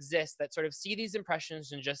like that exist, that sort of see these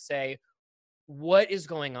impressions and just say, what is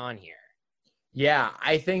going on here? Yeah,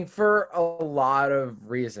 I think for a lot of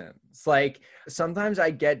reasons. Like, sometimes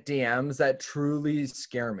I get DMs that truly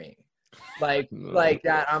scare me. Like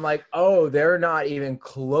that. I'm like, oh, they're not even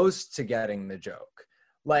close to getting the joke.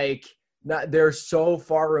 Like, they're so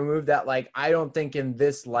far removed that like, I don't think in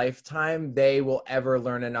this lifetime they will ever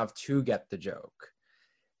learn enough to get the joke.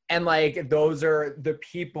 And like, those are the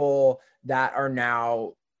people that are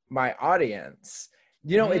now my audience.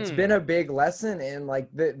 You know, it's been a big lesson in like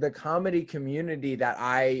the comedy community that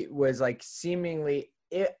I was like seemingly,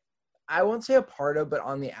 I won't say a part of, but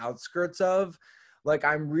on the outskirts of. Like,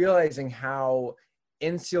 I'm realizing how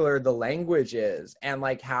insular the language is and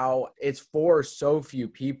like how it's for so few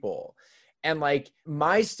people. And like,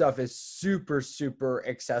 my stuff is super, super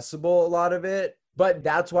accessible, a lot of it. But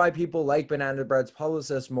that's why people like Banana Bread's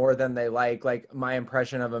publicist more than they like my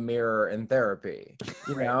impression of a mirror in therapy,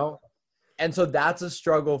 you know? And so that's a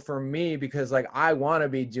struggle for me because like I want to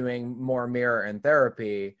be doing more mirror and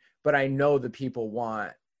therapy, but I know the people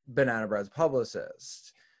want Banana Bread's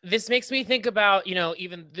publicist. This makes me think about,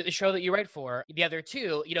 even the show that you write for, the other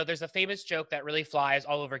two, there's a famous joke that really flies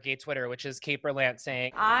all over gay Twitter, which is Kate Berlant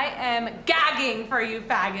saying, I am gagging for you,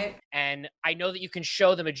 faggot. And I know that you can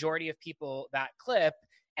show the majority of people that clip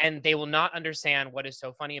and they will not understand what is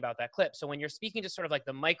so funny about that clip. So when you're speaking to sort of like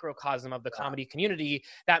the microcosm of the comedy community,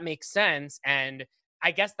 that makes sense. And I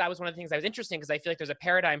guess that was one of the things that was interesting because I feel like there's a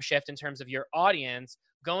paradigm shift in terms of your audience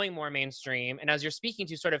going more mainstream. And as you're speaking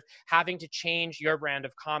to sort of having to change your brand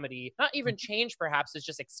of comedy, not even change perhaps, is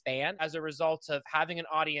just expand as a result of having an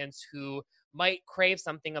audience who might crave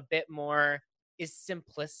something a bit more, is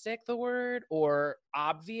simplistic the word, or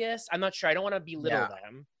obvious? I'm not sure. I don't want to belittle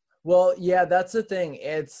them. Well, yeah, that's the thing.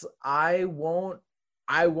 It's, I won't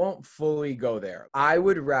fully go there. I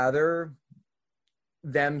would rather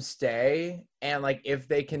them stay and like if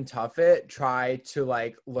they can tough it, try to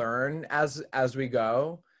like learn as we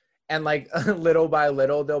go, and like little by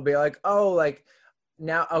little they'll be like, oh, like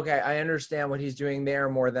now okay, I understand what he's doing there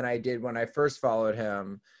more than I did when I first followed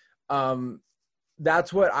him.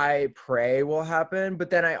 That's what I pray will happen. But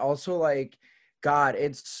then I also like, God,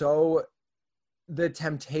 it's so, the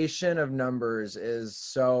temptation of numbers is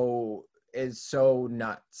so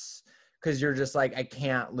nuts because you're just like, I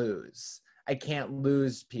can't lose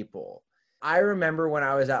people. I remember when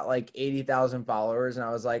I was at like 80,000 followers and I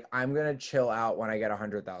was like, I'm going to chill out when I get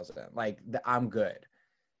 100,000. Like I'm good.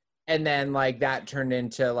 And then like that turned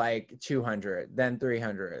into like 200, then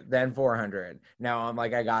 300, then 400. Now I'm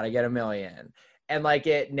like, I got to get 1 million. And like,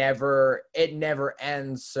 it never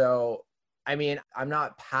ends. So, I mean, I'm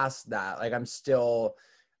not past that. Like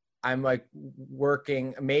I'm like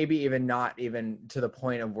working, maybe even not even to the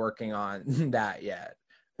point of working on that yet.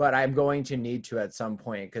 But I'm going to need to at some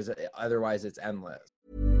point because otherwise it's endless.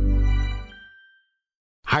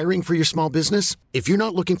 Hiring for your small business? If you're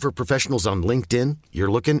not looking for professionals on LinkedIn, you're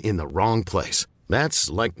looking in the wrong place. That's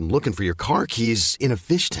like looking for your car keys in a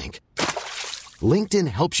fish tank. LinkedIn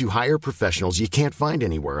helps you hire professionals you can't find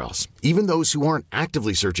anywhere else, even those who aren't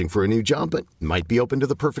actively searching for a new job but might be open to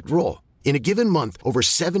the perfect role. In a given month, over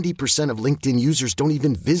 70% of LinkedIn users don't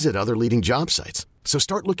even visit other leading job sites. So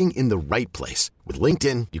start looking in the right place. With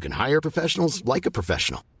LinkedIn, you can hire professionals like a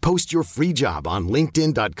professional. Post your free job on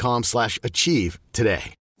linkedin.com/achieve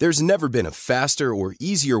today. There's never been a faster or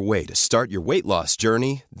easier way to start your weight loss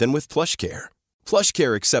journey than with PlushCare.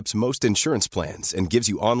 PlushCare accepts most insurance plans and gives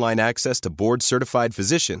you online access to board-certified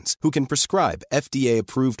physicians who can prescribe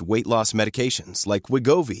FDA-approved weight loss medications like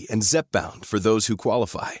Wegovy and Zepbound for those who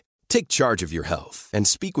qualify. Take charge of your health and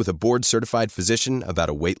speak with a board-certified physician about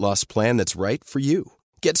a weight loss plan that's right for you.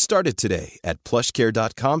 Get started today at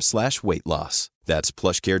plushcare.com/weightloss. That's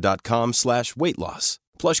plushcare.com/weightloss.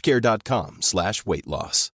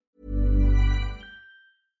 plushcare.com/weightloss.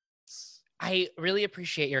 I really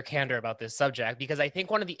appreciate your candor about this subject because I think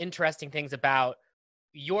one of the interesting things about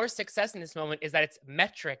your success in this moment is that it's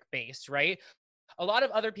metric based, right? A lot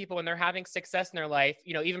of other people, when they're having success in their life,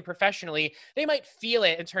 even professionally, they might feel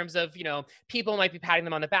it in terms of, people might be patting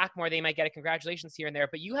them on the back more. They might get a congratulations here and there,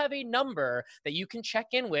 but you have a number that you can check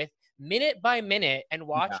in with minute by minute and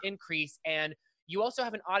watch increase. And you also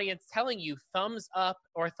have an audience telling you thumbs up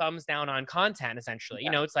or thumbs down on content, essentially.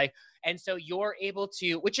 It's like, and so you're able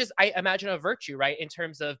to, which is, I imagine, a virtue, right? In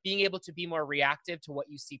terms of being able to be more reactive to what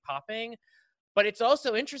you see popping. But it's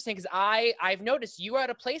also interesting because I've noticed you are at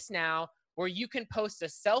a place now where you can post a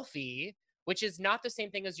selfie, which is not the same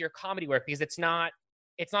thing as your comedy work because it's not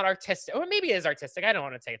artistic, or maybe it is artistic. I don't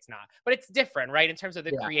want to say it's not, but it's different, right? In terms of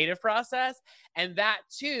the creative process. And that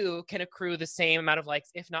too can accrue the same amount of likes,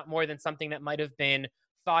 if not more than something that might've been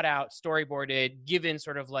thought out, storyboarded, given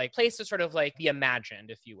sort of like place to sort of like be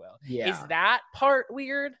imagined, if you will. Yeah. Is that part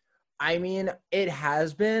weird? I mean, it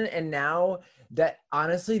has been. And now that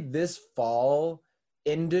honestly, this fall,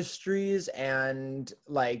 industries and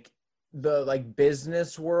like the like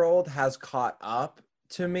business world has caught up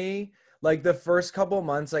to me. Like the first couple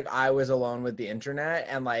months, like I was alone with the internet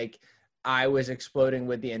and like I was exploding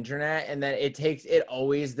with the internet. And then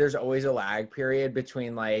there's always a lag period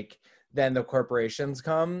between like, then the corporations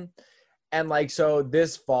come. And like, so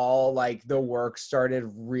this fall, like the work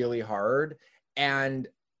started really hard and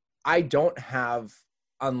I don't have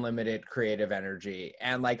unlimited creative energy.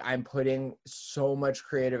 And like, I'm putting so much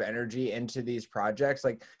creative energy into these projects,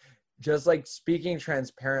 like just like speaking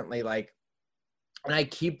transparently, like, and I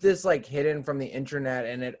keep this like hidden from the internet.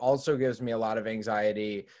 And it also gives me a lot of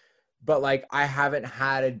anxiety but like I haven't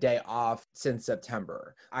had a day off since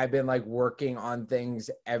September. I've been like working on things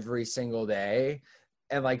every single day,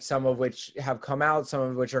 and like some of which have come out, some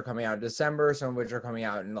of which are coming out in December, some of which are coming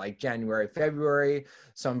out in like January, February,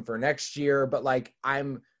 some for next year. But like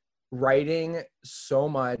I'm writing so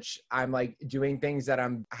much. I'm like doing things that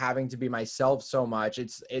I'm having to be myself so much.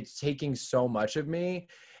 It's taking so much of me.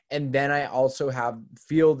 And then I also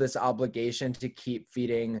feel this obligation to keep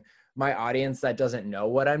feeding my audience that doesn't know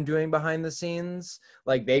what I'm doing behind the scenes.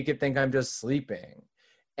 Like they could think I'm just sleeping.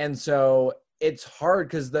 And so it's hard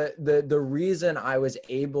because the reason I was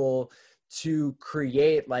able to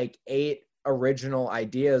create like 8 original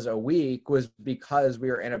ideas a week was because we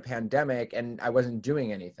were in a pandemic and I wasn't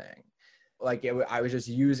doing anything. Like I was just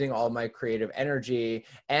using all my creative energy.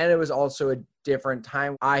 And it was also a different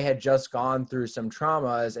time. I had just gone through some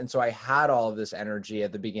traumas. And so I had all of this energy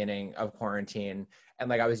at the beginning of quarantine. And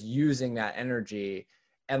like I was using that energy.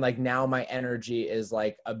 And like now my energy is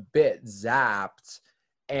like a bit zapped.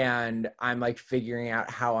 And I'm like figuring out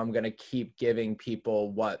how I'm going to keep giving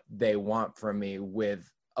people what they want from me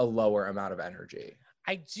with a lower amount of energy.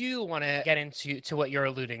 I do want to get into what you're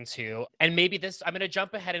alluding to. And maybe I'm going to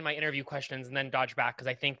jump ahead in my interview questions and then dodge back because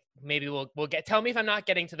I think maybe we'll tell me if I'm not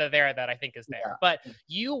getting to the there that I think is there. Yeah. But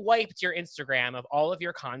you wiped your Instagram of all of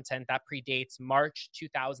your content that predates March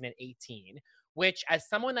 2018, which as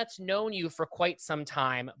someone that's known you for quite some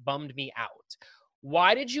time bummed me out.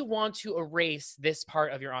 Why did you want to erase this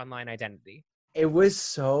part of your online identity? It was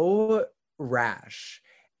so rash.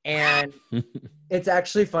 And it's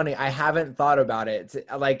actually funny. I haven't thought about it.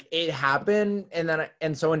 Like it happened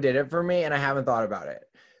and someone did it for me and I haven't thought about it.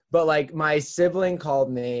 But like my sibling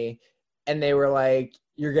called me and they were like,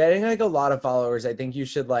 you're getting like a lot of followers. I think you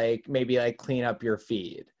should like maybe like clean up your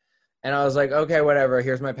feed. And I was like, okay, whatever.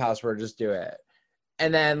 Here's my password. Just do it.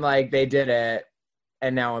 And then like they did it.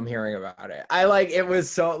 And now I'm hearing about it. It was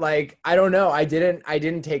so like, I don't know. I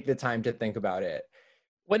didn't take the time to think about it.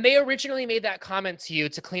 When they originally made that comment to you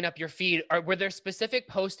to clean up your feed, were there specific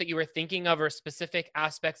posts that you were thinking of or specific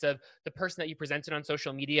aspects of the person that you presented on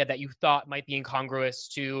social media that you thought might be incongruous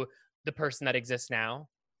to the person that exists now?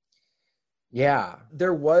 Yeah,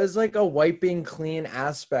 there was like a wiping clean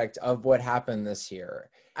aspect of what happened this year.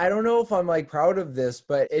 I don't know if I'm like proud of this,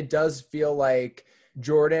 but it does feel like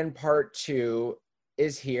Jordan Part 2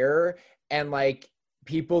 is here and like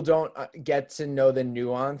people don't get to know the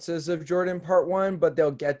nuances of Jordan Part 1, but they'll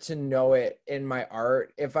get to know it in my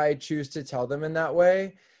art if I choose to tell them in that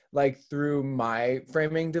way, like through my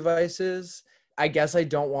framing devices. I guess I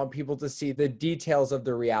don't want people to see the details of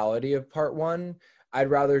the reality of Part 1. I'd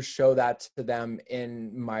rather show that to them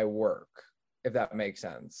in my work, if that makes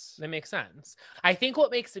sense. That makes sense. I think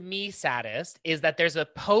what makes me saddest is that there's a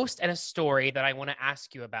post and a story that I want to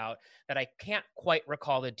ask you about that I can't quite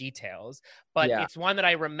recall the details, but It's one that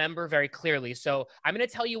I remember very clearly. So I'm going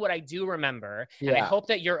to tell you what I do remember. And I hope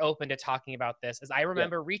that you're open to talking about this, as I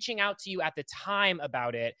remember reaching out to you at the time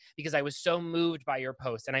about it because I was so moved by your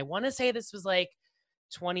post. And I want to say this was like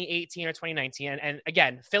 2018 or 2019. And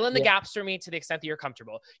again, fill in the gaps for me to the extent that you're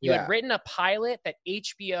comfortable. You had written a pilot that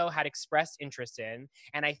HBO had expressed interest in.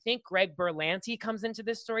 And I think Greg Berlanti comes into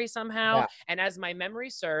this story somehow. Yeah. And as my memory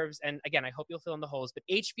serves, and again, I hope you'll fill in the holes, but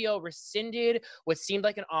HBO rescinded what seemed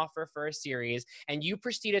like an offer for a series. And you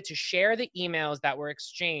proceeded to share the emails that were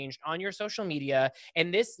exchanged on your social media.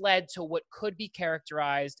 And this led to what could be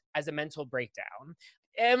characterized as a mental breakdown.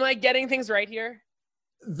 Am I getting things right here?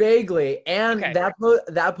 Vaguely. And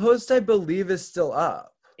that post, I believe, is still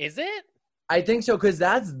up. Is it? I think so, because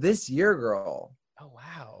that's this year, girl. Oh,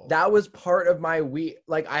 wow. That was part of my week.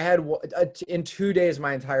 Like, I had, in 2 days,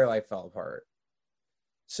 my entire life fell apart.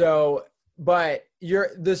 So, but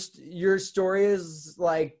your story is,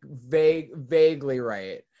 like, vaguely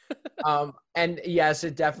right. And yes,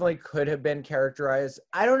 it definitely could have been characterized.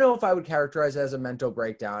 I don't know if I would characterize it as a mental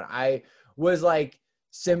breakdown. I was, like,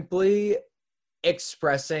 simply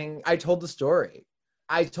expressing, I told the story,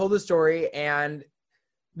 and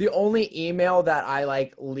the only email that I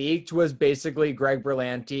like leaked was basically Greg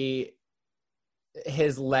Berlanti,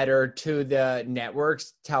 his letter to the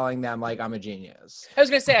networks telling them like I'm a genius. I was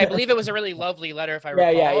gonna say, I believe it was a really lovely letter, if I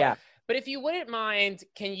recall. Yeah. But if you wouldn't mind,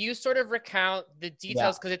 can you sort of recount the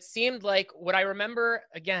details? Because it seemed like what I remember,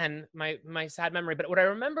 again, my sad memory, but what I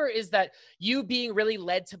remember is that you being really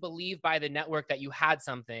led to believe by the network that you had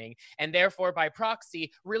something, and therefore by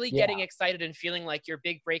proxy, really getting excited and feeling like your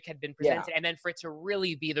big break had been presented, and then for it to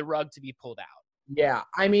really be the rug to be pulled out. Yeah,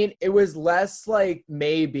 I mean, it was less like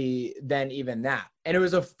maybe than even that. And it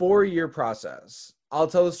was a 4-year process. I'll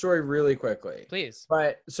tell the story really quickly. Please.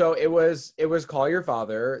 But so it was Call Your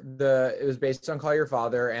Father. It was based on Call Your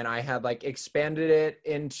Father, and I had like expanded it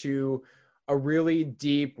into a really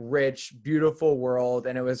deep, rich, beautiful world.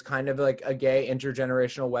 And it was kind of like a gay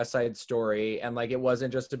intergenerational West Side Story. And like, it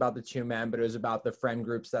wasn't just about the two men, but it was about the friend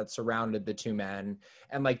groups that surrounded the two men.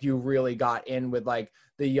 And like, you really got in with like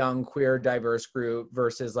the young, queer, diverse group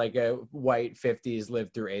versus like a white 50s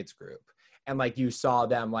lived through AIDS group. And like, you saw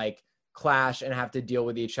them like clash and have to deal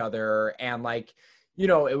with each other. And like, you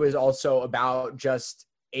know, it was also about just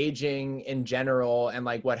aging in general and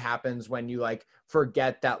like what happens when you like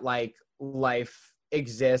forget that like life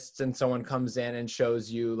exists and someone comes in and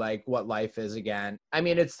shows you like what life is again. I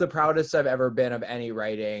mean, it's the proudest I've ever been of any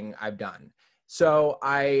writing I've done. So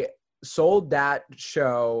I sold that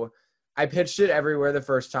show. I pitched it everywhere the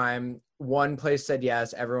first time. One place said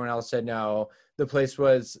yes, everyone else said no. The place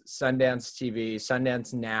was Sundance TV,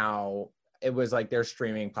 Sundance Now. It was like their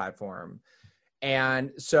streaming platform.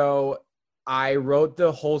 And so I wrote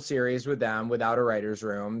the whole series with them without a writer's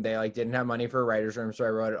room. They like didn't have money for a writer's room, so I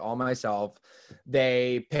wrote it all myself.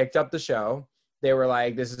 They picked up the show. They were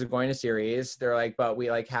like, this is going to series. They're like, but we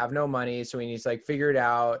like have no money, so we need to like figure it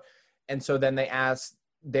out. And so then they asked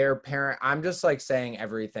their parent, I'm just like saying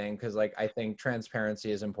everything because like I think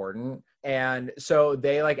transparency is important. And so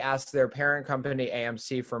they like asked their parent company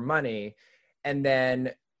AMC for money, and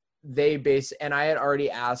then and I had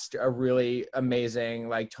already asked a really amazing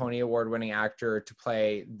like Tony Award winning actor to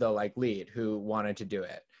play the like lead who wanted to do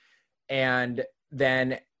it. And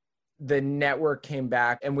then the network came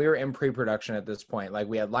back, and we were in pre-production at this point. Like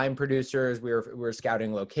we had line producers, we were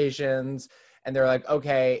scouting locations, and they're like,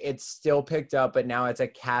 okay, it's still picked up, but now it's a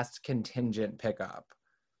cast contingent pickup.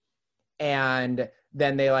 And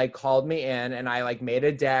then they like called me in, and I like made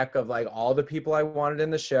a deck of like all the people I wanted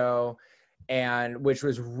in the show, and which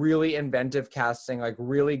was really inventive casting, like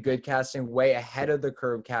really good casting, way ahead of the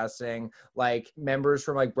curve casting. Like members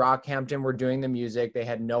from like Brockhampton were doing the music. They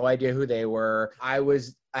had no idea who they were. I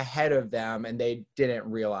was ahead of them and they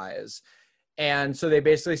didn't realize. And so they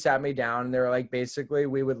basically sat me down and they were like, basically,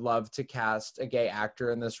 we would love to cast a gay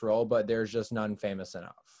actor in this role, but there's just none famous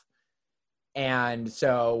enough. And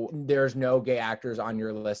so there's no gay actors on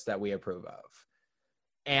your list that we approve of.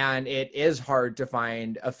 And it is hard to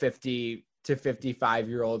find a 50 to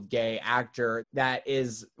 55-year-old gay actor that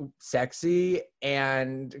is sexy,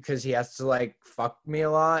 and because he has to like fuck me a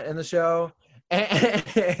lot in the show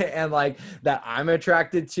and like that I'm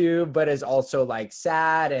attracted to, but is also like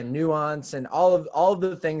sad and nuanced and all of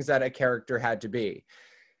the things that a character had to be.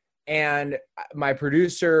 And my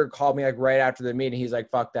producer called me like right after the meeting. He's like,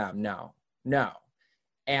 fuck them. No.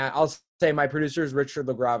 And I'll say my producer is Richard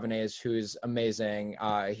LaGravenese, who's amazing.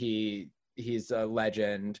 He's a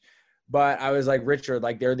legend. But I was like, Richard,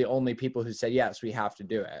 like they're the only people who said, yes, we have to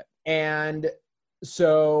do it. And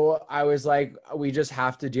so I was like, we just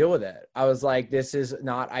have to deal with it. I was like, this is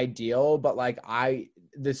not ideal, but like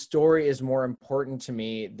the story is more important to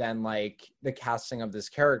me than like the casting of this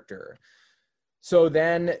character. So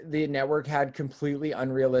then the network had completely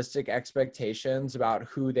unrealistic expectations about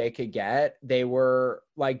who they could get. They were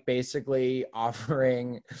like basically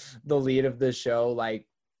offering the lead of the show like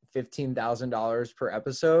 $15,000 per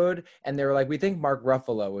episode. And they were like, we think Mark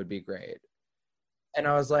Ruffalo would be great. And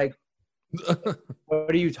I was like, what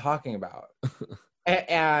are you talking about?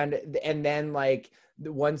 and then like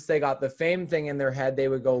once they got the fame thing in their head, they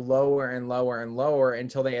would go lower and lower and lower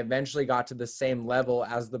until they eventually got to the same level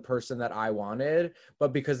as the person that I wanted.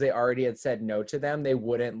 But because they already had said no to them, they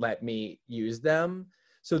wouldn't let me use them.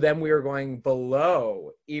 So then we were going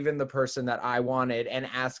below even the person that I wanted and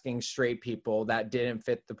asking straight people that didn't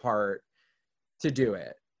fit the part to do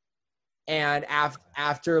it. And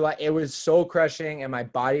after like, it was soul crushing and my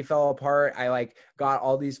body fell apart. I like got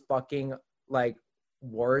all these fucking like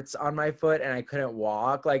warts on my foot and I couldn't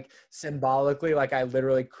walk, like symbolically, like I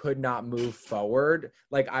literally could not move forward.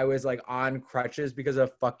 Like I was like on crutches because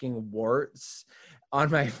of fucking warts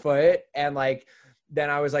on my foot. And like, then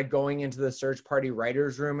I was like going into the search party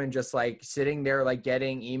writer's room and just like sitting there, like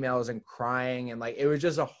getting emails and crying. And like, it was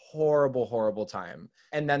just a horrible, horrible time.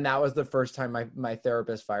 And then that was the first time my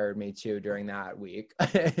therapist fired me too during that week.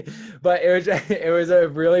 But it was a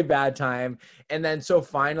really bad time. And then, so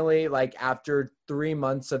finally, like after 3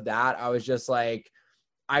 months of that, I was just like,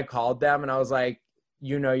 I called them and I was like,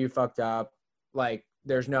 you fucked up. Like,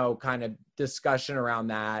 there's no kind of discussion around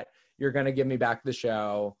that. You're going to give me back the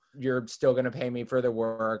show. You're still going to pay me for the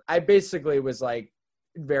work. I basically was like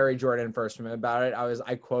very Jordan Firstman about it.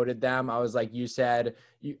 I quoted them. I was like, you said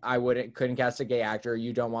I couldn't cast a gay actor.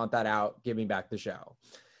 You don't want that out. Give me back the show.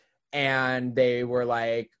 And they were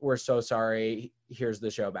like, we're so sorry. here's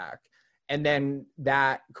the show back. And then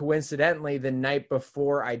that coincidentally, the night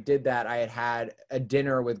before I did that, I had a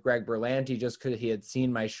dinner with Greg Berlanti just because he had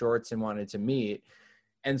seen my shorts and wanted to meet.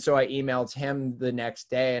 And so I emailed him the next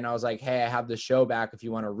day and I was like, hey, I have the show back if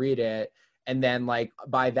you want to read it. And then like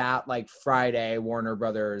by that, like Friday, Warner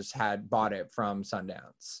Brothers had bought it from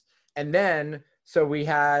Sundance. And then, so we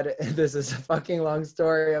had, this is a fucking long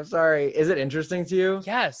story. I'm sorry. Is it interesting to you?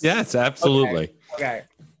 Yes. Yes, absolutely. Okay.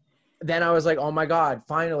 Then I was like, oh my God,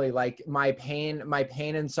 finally, like my pain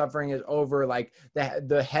and suffering is over. Like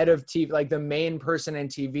the head of TV, like the main person in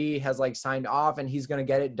TV has like signed off and he's going to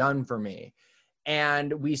get it done for me.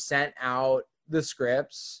 And we sent out the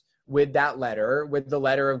scripts with that letter, with the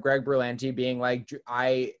letter of Greg Berlanti being like,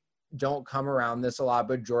 I don't come around this a lot,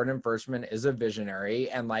 but Jordan Firstman is a visionary.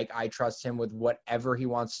 And like, I trust him with whatever he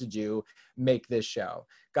wants to do, make this show.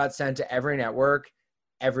 Got sent to every network,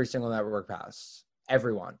 every single network passed,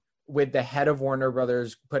 everyone. With the head of Warner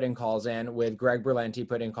Brothers putting calls in, with Greg Berlanti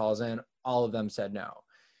putting calls in, all of them said no.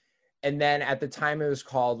 And then at the time it was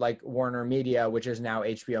called like Warner Media, which is now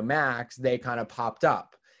HBO Max, they kind of popped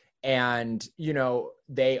up and, you know,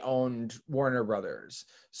 they owned Warner Brothers.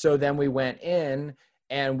 So then we went in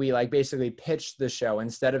and we like basically pitched the show.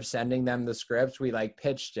 Instead of sending them the scripts, we like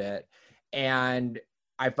pitched it and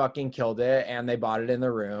I fucking killed it. And they bought it in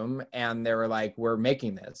the room and they were like, we're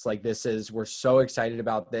making this. Like, we're so excited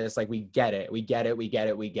about this. Like, we get it.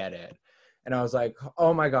 And I was like,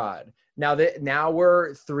 oh my God. Now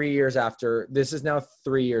we're 3 years after. This is now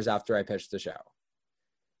 3 years after I pitched the show.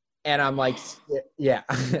 And I'm like, yeah.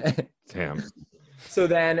 Damn. So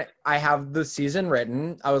then I have the season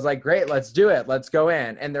written. I was like, great, let's do it. Let's go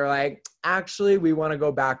in. And they're like, actually, we want to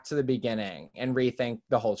go back to the beginning and rethink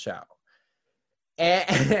the whole show.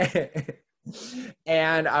 And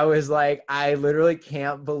I was like, I literally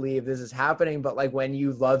can't believe this is happening. But like, when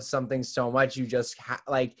you love something so much, you just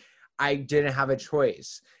like, I didn't have a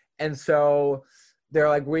choice. And so they're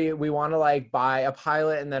like, we want to like buy a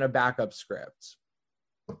pilot and then a backup script.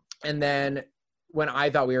 And then when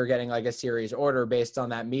I thought we were getting like a series order based on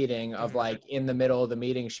that meeting of like in the middle of the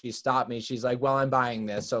meeting, she stopped me. She's like, well, I'm buying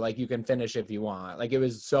this. So like, you can finish if you want. Like, it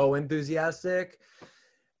was so enthusiastic.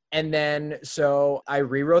 And then, so I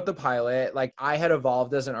rewrote the pilot. Like, I had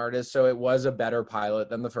evolved as an artist, so it was a better pilot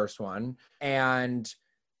than the first one. And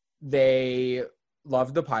they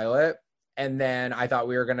loved the pilot. And then I thought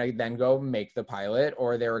we were going to then go make the pilot,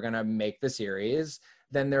 or they were going to make the series.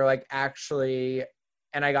 Then they're like, actually,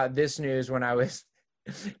 and I got this news when I was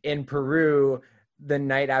in Peru the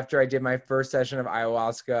night after I did my first session of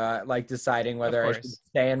ayahuasca, like deciding whether I should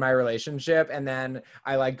stay in my relationship. And then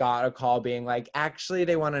I like got a call being like, actually,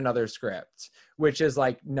 they want another script, which is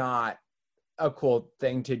like not a cool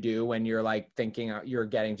thing to do when you're like thinking you're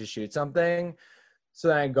getting to shoot something. So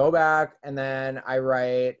then I go back and then I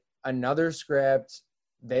write another script.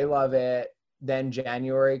 They love it. Then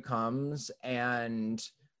January comes and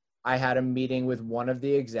I had a meeting with one of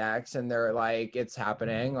the execs and they're like, it's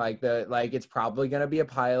happening. Like it's probably going to be a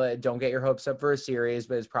pilot. Don't get your hopes up for a series,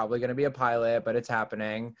 but it's probably going to be a pilot, but it's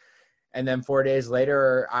happening. And then 4 days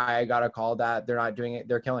later, I got a call that they're not doing it.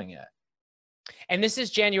 They're killing it. And this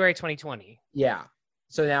is January 2020. Yeah.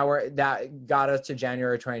 So now that got us to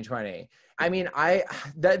January 2020. I mean,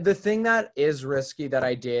 the thing that is risky that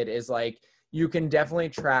I did is like, you can definitely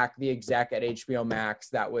track the exec at HBO Max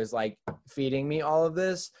that was like feeding me all of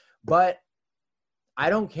this, but I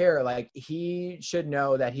don't care. Like, he should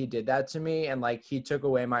know that he did that to me and like he took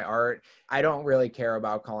away my art. I don't really care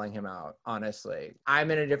about calling him out, honestly.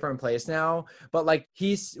 I'm in a different place now, but like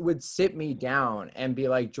he would sit me down and be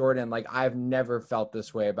like, Jordan, like, I've never felt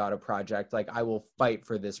this way about a project. Like, I will fight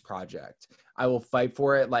for this project. I will fight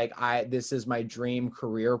for it. Like, this is my dream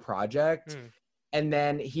career project. And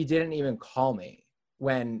then he didn't even call me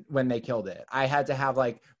when they killed it. I had to have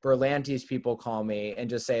like Berlanti's people call me and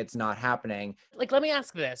just say it's not happening. Like, let me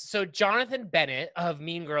ask this. So Jonathan Bennett of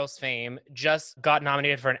Mean Girls fame just got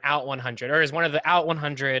nominated for an Out 100, or is one of the Out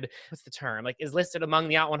 100, what's the term? Like, is listed among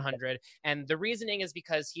the Out 100. And the reasoning is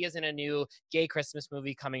because he is in a new gay Christmas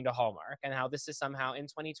movie coming to Hallmark, and how this is somehow in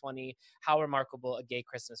 2020, how remarkable a gay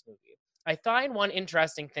Christmas movie. I find one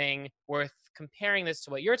interesting thing worth comparing this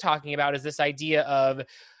to what you're talking about is this idea of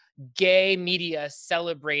gay media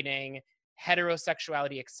celebrating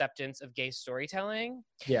heterosexuality acceptance of gay storytelling.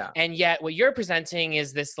 Yeah. And yet what you're presenting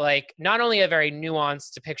is this, like, not only a very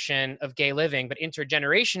nuanced depiction of gay living, but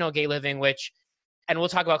intergenerational gay living, which and we'll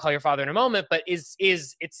talk about Call Your Father in a moment, but is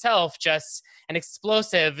itself just an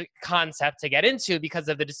explosive concept to get into because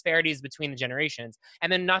of the disparities between the generations. And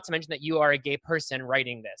then not to mention that you are a gay person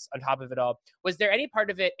writing this on top of it all. Was there any part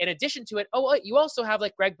of it, in addition to it, you also have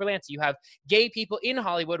like Greg Berlanti, you have gay people in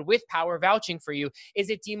Hollywood with power vouching for you. Is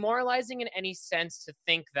it demoralizing in any sense to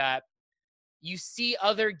think that you see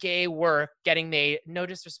other gay work getting made, no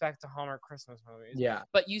disrespect to Hallmark Christmas movies. Yeah.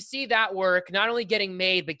 But you see that work not only getting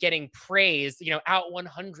made, but getting praised, out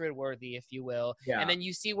 100 worthy, if you will. Yeah. And then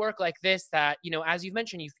you see work like this that, as you've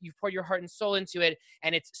mentioned, you've poured your heart and soul into it,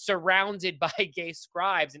 and it's surrounded by gay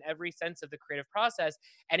scribes in every sense of the creative process,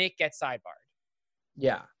 and it gets sidebarred.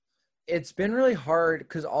 Yeah. It's been really hard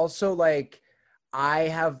because also, like, I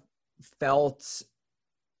have felt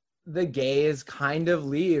the gays kind of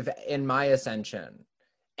leave in my ascension.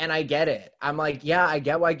 And I get it. I'm like, yeah, I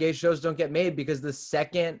get why gay shows don't get made, because the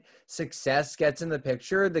second success gets in the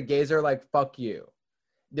picture, the gays are like, fuck you.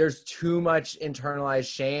 There's too much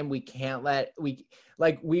internalized shame.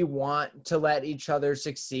 We want to let each other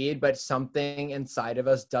succeed, but something inside of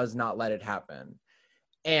us does not let it happen.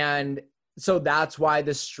 And so that's why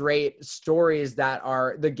the straight stories that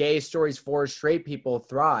are the gay stories for straight people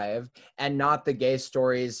thrive, and not the gay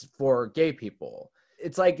stories for gay people.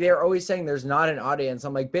 It's like they're always saying there's not an audience.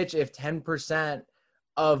 I'm like, bitch, if 10%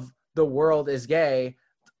 of the world is gay,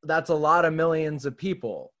 that's a lot of millions of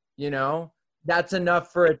people, That's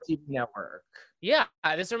enough for a TV network. Yeah,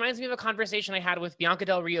 this reminds me of a conversation I had with Bianca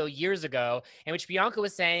Del Rio years ago, in which Bianca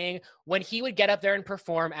was saying when he would get up there and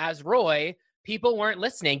perform as Roy, people weren't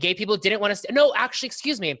listening. Gay people didn't want to. No, actually,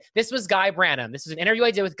 excuse me. This was Guy Branum. This was an interview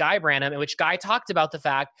I did with Guy Branum, in which Guy talked about the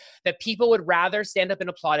fact that people would rather stand up and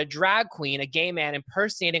applaud a drag queen, a gay man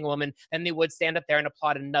impersonating a woman, than they would stand up there and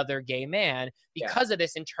applaud another gay man because of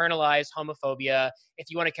this internalized homophobia,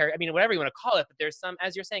 if you want to carry, whatever you want to call it. But there's some,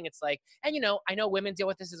 as you're saying, it's like, and I know women deal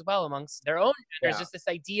with this as well amongst their own. There's just this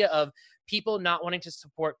idea of people not wanting to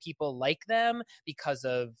support people like them because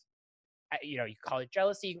of, you call it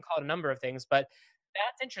jealousy, you can call it a number of things, but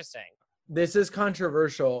that's interesting. This is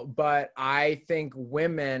controversial, but I think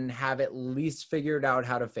women have at least figured out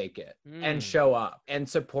how to fake it and show up and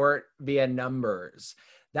support via numbers.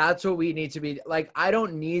 That's what we need to be. Like, I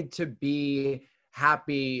don't need to be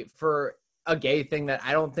happy for a gay thing that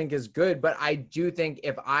I don't think is good, but I do think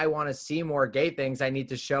if I want to see more gay things, I need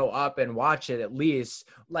to show up and watch it at least.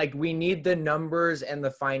 Like, we need the numbers and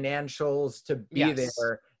the financials to be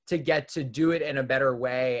there to get to do it in a better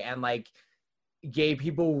way. And like, gay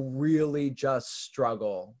people really just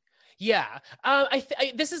struggle. Yeah.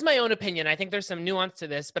 This is my own opinion. I think there's some nuance to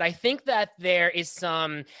this, but I think that there is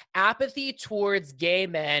some apathy towards gay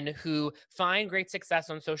men who find great success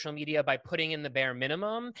on social media by putting in the bare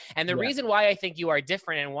minimum. And the reason why I think you are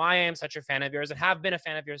different and why I am such a fan of yours and have been a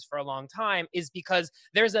fan of yours for a long time is because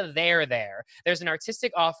there's a there. There's an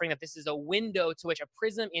artistic offering that this is a window to which a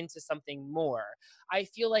prism into something more. I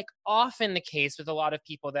feel like often the case with a lot of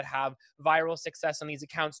people that have viral success on these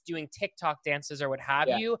accounts doing TikTok dances or what have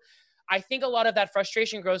you, I think a lot of that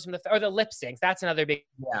frustration grows from the lip syncs. That's another big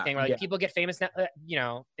thing where people get famous, they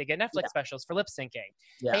get Netflix specials for lip syncing.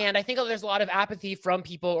 Yeah. And I think there's a lot of apathy from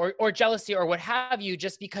people or jealousy or what have you,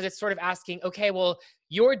 just because it's sort of asking, okay, well,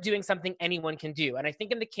 you're doing something anyone can do. And I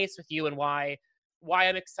think in the case with you and why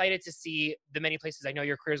I'm excited to see the many places I know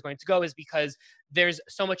your career is going to go is because there's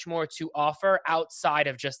so much more to offer outside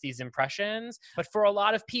of just these impressions. But for a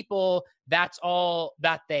lot of people, that's all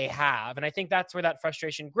that they have. And I think that's where that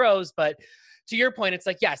frustration grows. But to your point, it's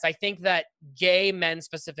like, yes, I think that gay men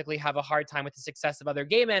specifically have a hard time with the success of other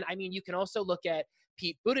gay men. You can also look at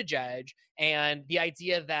Pete Buttigieg and the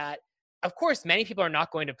idea that, of course, many people are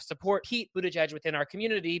not going to support Pete Buttigieg within our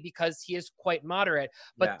community because he is quite moderate.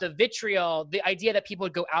 But the vitriol, the idea that people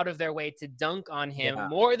would go out of their way to dunk on him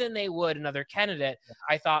more than they would another candidate,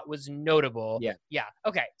 I thought was notable. Yeah.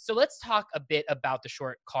 Okay. So let's talk a bit about the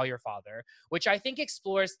short Call Your Father, which I think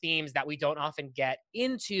explores themes that we don't often get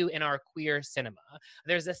into in our queer cinema.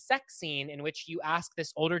 There's a sex scene in which you ask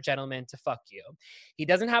this older gentleman to fuck you. He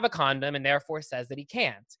doesn't have a condom and therefore says that he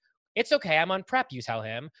can't. It's okay, I'm on PrEP, you tell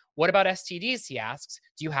him. What about STDs, he asks.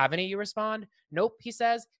 Do you have any, you respond. Nope, he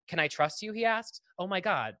says. Can I trust you, he asks. Oh my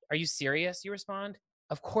God, are you serious, you respond.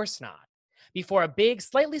 Of course not. Before a big,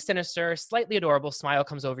 slightly sinister, slightly adorable smile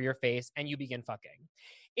comes over your face and you begin fucking.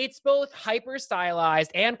 It's both hyper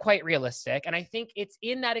stylized and quite realistic. And I think it's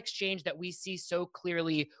in that exchange that we see so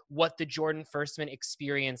clearly what the Jordan Firstman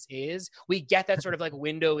experience is. We get that sort of like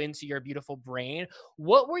window into your beautiful brain.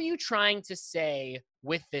 What were you trying to say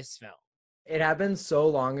with this film? It happened so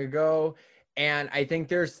long ago. And I think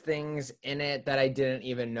there's things in it that I didn't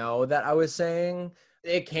even know that I was saying.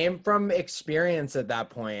 It came from experience at that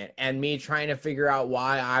point and me trying to figure out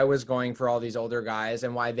why I was going for all these older guys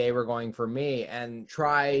and why they were going for me, and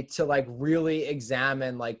try to like really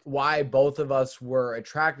examine like why both of us were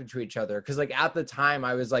attracted to each other. Cause like at the time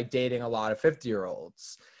I was like dating a lot of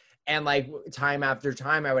 50-year-olds, and like time after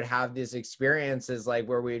time I would have these experiences like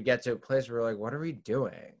where we'd get to a place where we're like, what are we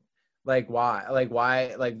doing? Like why,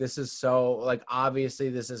 like this is so like, obviously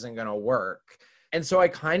this isn't going to work. And so I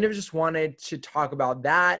kind of just wanted to talk about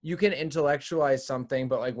that. You can intellectualize something,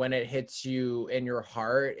 but like when it hits you in your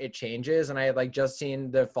heart, it changes. And I had like just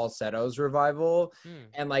seen the Falsettos revival,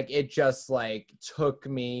 and like it just like took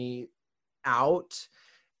me out.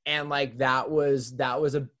 And like that was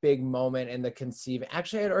a big moment in the conceiving.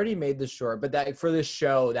 Actually, I had already made the short, but that for this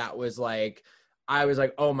show, that was like, I was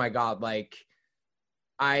like, oh my God, like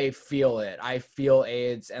I feel it. I feel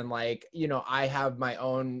AIDS. And like, you know, I have my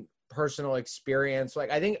own personal experience.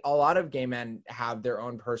 Like I think a lot of gay men have their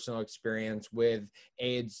own personal experience with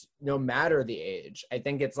AIDS, no matter the age. I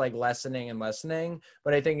think it's like lessening,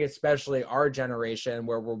 but I think especially our generation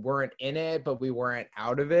where we weren't in it, but we weren't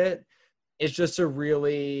out of it. It's just a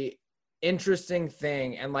really interesting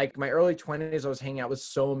thing. And like my early 20s, I was hanging out with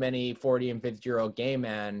so many 40 and 50-year-old gay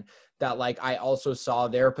men that like I also saw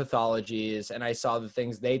their pathologies and I saw the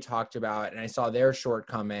things they talked about and I saw their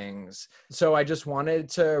shortcomings. So I just wanted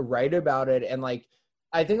to write about it. And like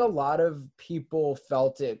I think a lot of people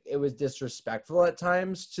felt it was disrespectful at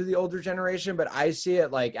times to the older generation, but I see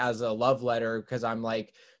it like as a love letter because I'm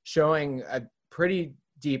like showing a pretty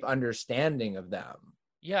deep understanding of them.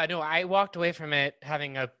 Yeah, no, I walked away from it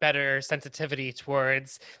having a better sensitivity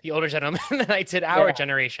towards the older gentleman than I did our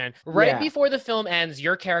generation. Right before the film ends,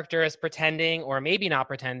 your character is pretending, or maybe not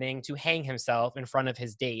pretending, to hang himself in front of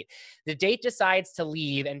his date. The date decides to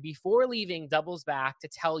leave, and before leaving, doubles back to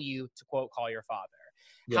tell you to, quote, call your father.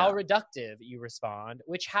 Yeah. How reductive you respond,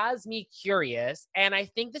 which has me curious. And I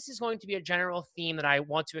think this is going to be a general theme that I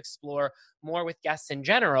want to explore more with guests in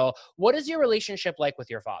general. What is your relationship like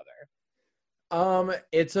with your father?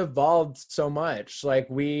 It's evolved so much. Like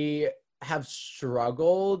we have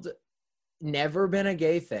struggled, never been a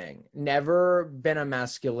gay thing, never been a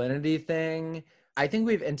masculinity thing. I think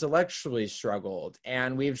we've intellectually struggled,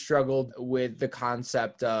 and we've struggled with the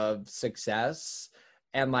concept of success.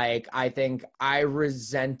 And like, I think I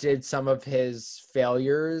resented some of his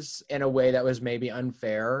failures in a way that was maybe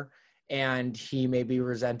unfair. And he maybe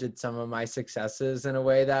resented some of my successes in a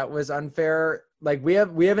way that was unfair. Like we have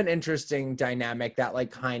an interesting dynamic that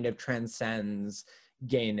like kind of transcends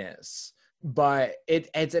gayness, but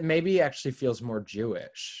it maybe actually feels more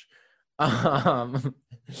Jewish. But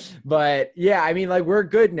yeah, I mean, like we're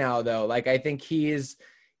good now though. Like I think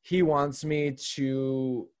he wants me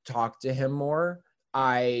to talk to him more.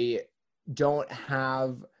 I don't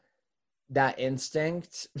have that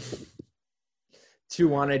instinct to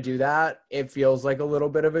want to do that. It feels like a little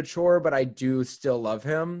bit of a chore, but I do still love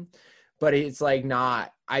him. But it's like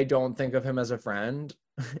not, I don't think of him as a friend.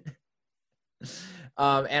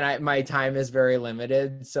 And my time is very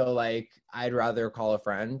limited. So like, I'd rather call a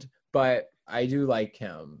friend, but I do like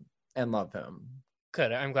him and love him.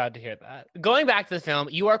 Good. I'm glad to hear that. Going back to the film,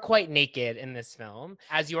 you are quite naked in this film,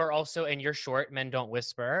 as you are also in your short, Men Don't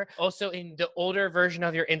Whisper. Also in the older version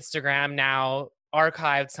of your Instagram, now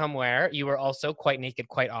archived somewhere, you were also quite naked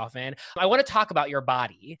quite often. I want to talk about your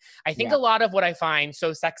body. I think a lot of what I find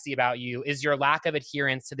so sexy about you is your lack of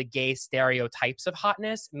adherence to the gay stereotypes of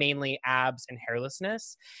hotness, mainly abs and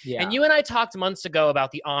hairlessness. Yeah. And you and I talked months ago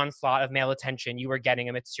about the onslaught of male attention you were getting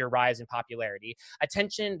amidst your rise in popularity,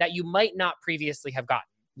 attention that you might not previously have gotten.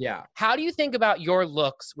 Yeah. How do you think about your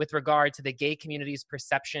looks with regard to the gay community's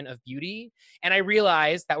perception of beauty? And I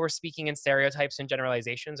realize that we're speaking in stereotypes and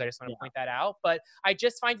generalizations. I just want to point that out. But I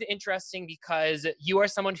just find it interesting because you are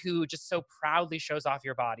someone who just so proudly shows off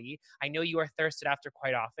your body. I know you are thirsted after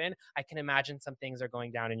quite often. I can imagine some things are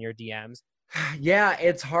going down in your DMs. Yeah,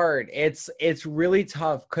 it's hard. It's really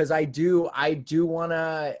tough because I do want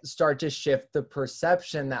to start to shift the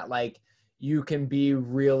perception that like, you can be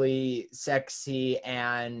really sexy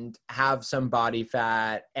and have some body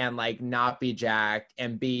fat and like not be jacked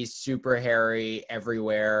and be super hairy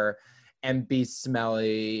everywhere and be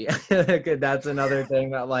smelly. That's another thing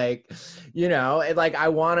that like, you know, like I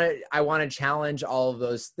want to challenge all of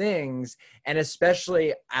those things. And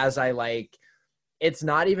especially as I like, it's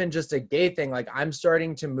not even just a gay thing. Like I'm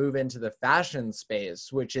starting to move into the fashion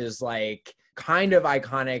space, which is like kind of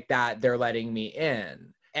iconic that they're letting me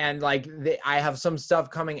in. And like, I have some stuff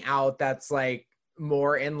coming out that's like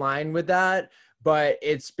more in line with that, but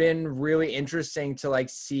it's been really interesting to like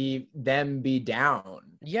see them be down.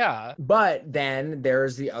 Yeah. But then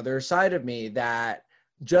there's the other side of me that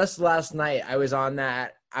just last night I was on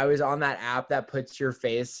that app that puts your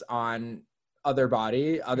face on other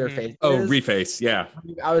faces. Oh, Reface, yeah.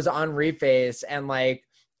 I was on Reface, and like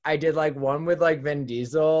I did like one with like Vin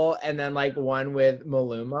Diesel and then like one with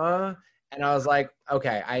Maluma, and I was like,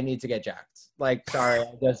 okay, I need to get jacked. Like, sorry,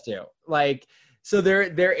 I just do. Like, so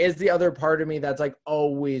there is the other part of me that's like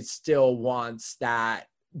always still wants that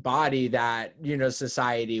body that, you know,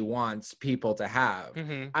 society wants people to have.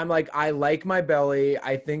 I'm like, I like my belly.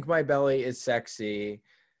 I think my belly is sexy,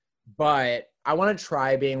 but I want to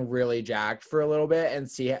try being really jacked for a little bit and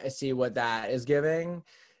see what that is giving.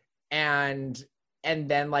 And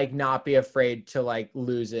then like not be afraid to like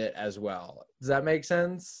lose it as well. Does that make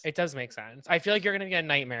sense? It does make sense. I feel like you're going to get a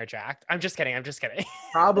nightmare jacked. I'm just kidding.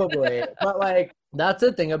 Probably. But like, that's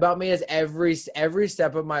the thing about me is every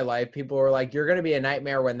step of my life, people were like, you're going to be a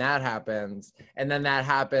nightmare when that happens. And then that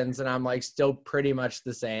happens. And I'm like, still pretty much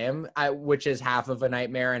the same, which is half of a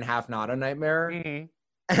nightmare and half not a nightmare.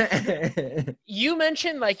 You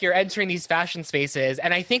mentioned like you're entering these fashion spaces,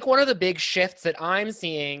 and I think one of the big shifts that I'm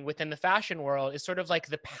seeing within the fashion world is sort of like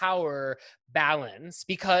the power balance,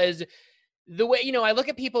 because the way, you know, I look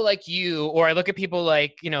at people like you, or I look at people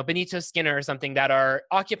like, you know, Benito Skinner or something that are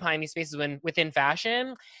occupying these spaces within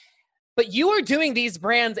fashion. But you are doing these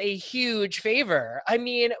brands a huge favor. I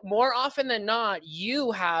mean, more often than not,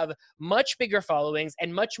 you have much bigger followings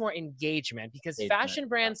and much more engagement, because fashion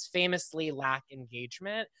brands famously lack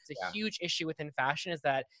engagement. It's a huge issue within fashion, is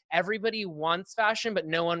that everybody wants fashion, but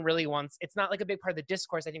no one really wants, it's not like a big part of the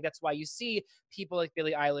discourse. I think that's why you see people like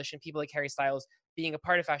Billie Eilish and people like Harry Styles being a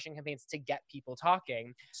part of fashion campaigns to get people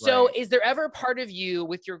talking. So is there ever part of you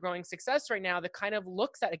with your growing success right now that kind of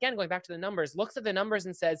looks at, again, going back to the numbers, looks at the numbers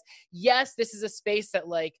and says, yes, this is a space that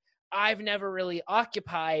like I've never really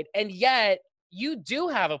occupied, and yet you do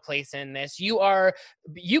have a place in this. You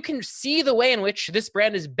can see the way in which this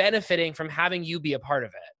brand is benefiting from having you be a part of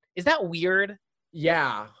it. Is that weird?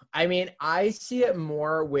 Yeah. I mean, I see it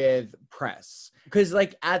more with press, because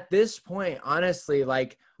like at this point, honestly,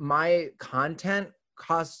 like my content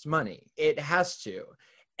costs money. It has to.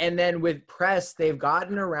 And then with press, they've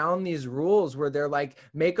gotten around these rules where they're like,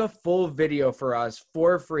 make a full video for us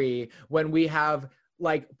for free when we have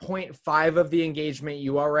like 0.5 of the engagement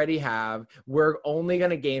you already have. We're only going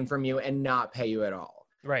to gain from you and not pay you at all.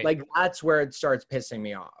 Right. Like that's where it starts pissing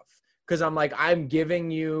me off. Cause I'm like, I'm giving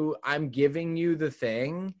you the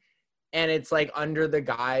thing. And it's like under the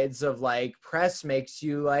guise of like press makes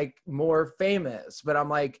you like more famous. But I'm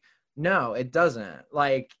like, no, it doesn't.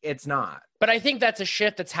 Like, it's not. But I think that's a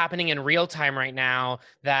shift that's happening in real time right now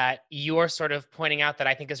that you're sort of pointing out that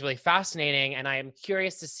I think is really fascinating. And I am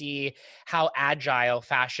curious to see how agile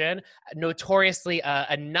fashion, notoriously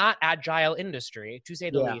a not agile industry, to say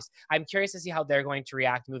the least, I'm curious to see how they're going to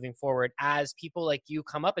react moving forward as people like you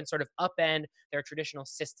come up and sort of upend their traditional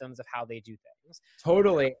systems of how they do things.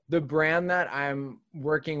 Totally. The brand that I'm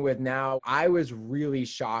working with now, I was really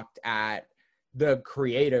shocked at the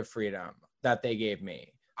creative freedom that they gave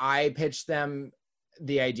me. I pitched them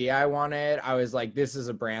the idea I wanted. I was like, this is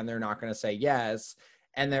a brand, they're not going to say yes.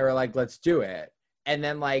 And they were like, let's do it. And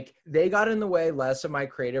then like they got in the way less of my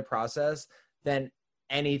creative process than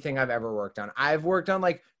anything I've ever worked on. I've worked on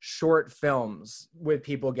like short films with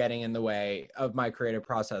people getting in the way of my creative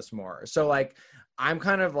process more. So like, I'm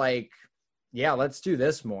kind of like, yeah, let's do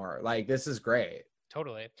this more. Like, this is great.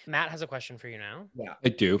 Totally. Matt has a question for you now. Yeah, I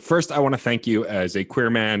do. First, I want to thank you as a queer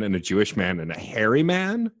man and a Jewish man and a hairy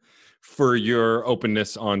man for your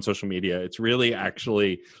openness on social media. It's really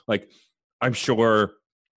actually like, I'm sure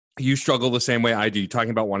you struggle the same way I do,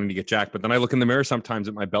 talking about wanting to get jacked. But then I look in the mirror sometimes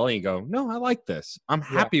at my belly and go, no, I like this. I'm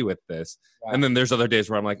happy with this. Yeah. And then there's other days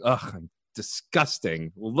where I'm like, ugh, I'm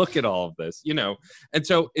disgusting. Look at all of this, you know? And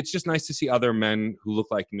so it's just nice to see other men who look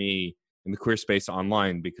like me in the queer space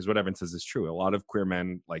online, because what Evan says is true. A lot of queer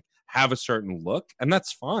men like have a certain look, and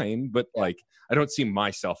that's fine, but like I don't see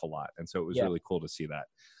myself a lot. And so it was really cool to see that.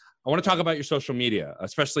 I want to talk about your social media,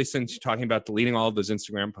 especially since you're talking about deleting all of those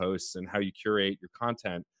Instagram posts and how you curate your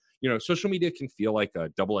content. You know, social media can feel like a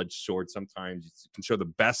double-edged sword sometimes. It can show the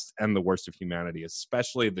best and the worst of humanity,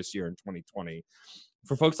 especially this year in 2020.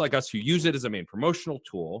 For folks like us who use it as a main promotional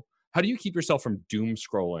tool, how do you keep yourself from doom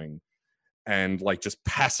scrolling and like just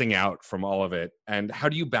passing out from all of it? And how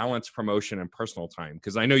do you balance promotion and personal time?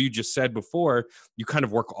 Because I know you just said before, you kind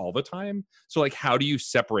of work all the time. So like, how do you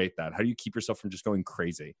separate that? How do you keep yourself from just going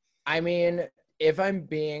crazy? I mean, if I'm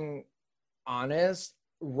being honest,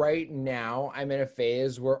 right now I'm in a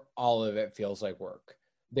phase where all of it feels like work.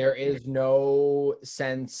 There is no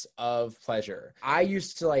sense of pleasure. I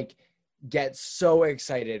used to like get so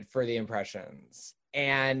excited for the impressions.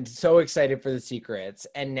 and so excited for the secrets.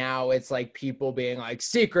 And now it's like people being like,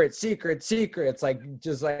 secrets, like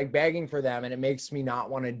just like begging for them. And it makes me not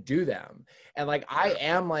want to do them. And like, I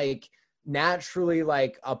am like naturally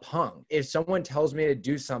like a punk. If someone tells me to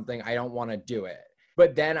do something, I don't want to do it.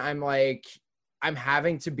 But then I'm like, I'm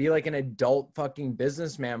having to be like an adult fucking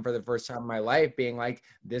businessman for the first time in my life, being like,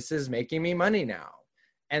 this is making me money now.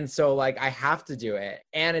 And so like, I have to do it,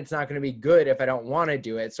 and it's not going to be good if I don't want to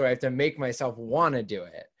do it. So I have to make myself want to do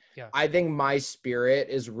it. Yeah. I think my spirit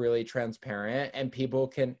is really transparent, and people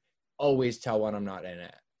can always tell when I'm not in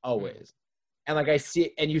it, always. And like, I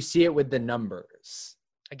see, and you see it with the numbers.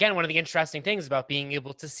 Again, one of the interesting things about being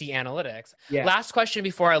able to see analytics. Yeah. Last question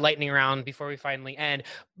before our lightning round, before we finally end.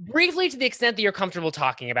 Briefly, to the extent that you're comfortable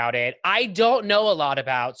talking about it, I don't know a lot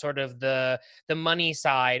about sort of the money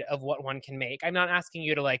side of what one can make. I'm not asking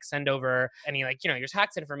you to like send over any like, your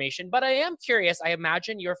tax information, but I am curious. I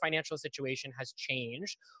imagine your financial situation has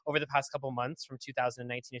changed over the past couple months from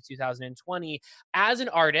 2019 to 2020. As an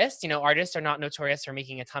artist, artists are not notorious for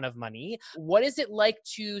making a ton of money. What is it like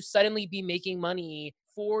to suddenly be making money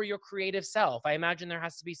for your creative self? I imagine there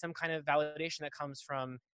has to be some kind of validation that comes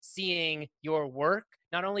from seeing your work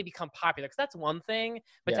not only become popular, because that's one thing,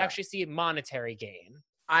 but to actually see monetary gain.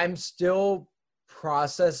 I'm still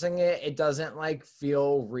processing it. It doesn't like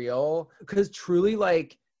feel real, because truly,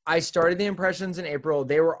 like, I started the impressions in April.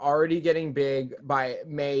 They were already getting big by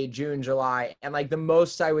May, June, July. And like the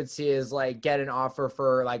most I would see is like get an offer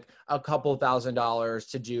for like a couple $1,000s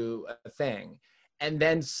to do a thing. And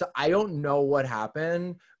then I don't know what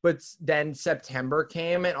happened, but then September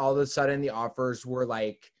came and all of a sudden the offers were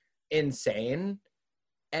like insane.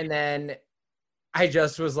 And then I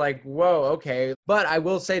just was like, whoa, okay. But I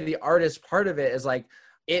will say the artist part of it is like,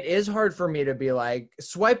 it is hard for me to be like,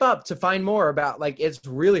 swipe up to find more about, like, it's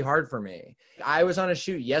really hard for me. I was on a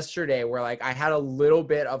shoot yesterday where like I had a little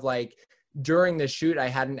bit of like, during the shoot, I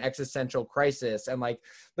had an existential crisis, and like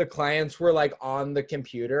the clients were like on the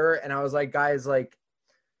computer, and I was like, guys, like,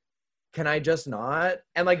 can I just not?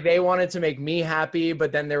 And like, they wanted to make me happy,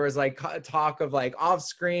 but then there was like talk of like off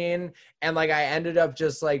screen. And like, I ended up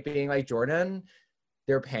just like being like, Jordan,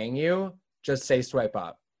 they're paying you. Just say swipe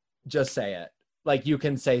up. Just say it. Like, you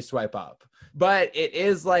can say swipe up. But it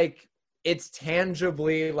is like, it's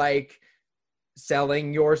tangibly like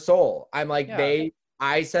selling your soul. I'm like,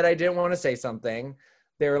 I said I didn't want to say something.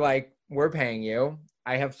 They were like, we're paying you.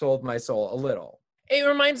 I have sold my soul a little. It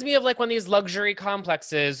reminds me of like when these luxury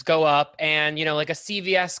complexes go up and, like a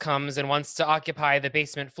CVS comes and wants to occupy the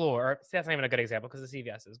basement floor. See, that's not even a good example because the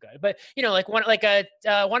CVS is good. But, like one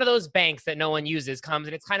of those banks that no one uses comes,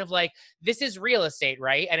 and it's kind of like, this is real estate,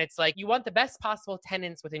 right? And it's like, you want the best possible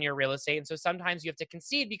tenants within your real estate. And so sometimes you have to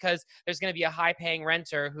concede because there's going to be a high paying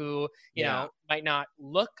renter who, you know, might not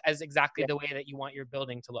look as exactly the way that you want your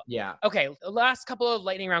building to look. Yeah. Okay. Last couple of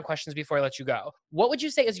lightning round questions before I let you go. What would you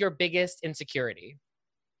say is your biggest insecurity?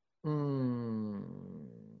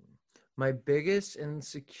 My biggest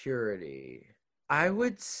insecurity, I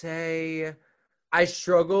would say I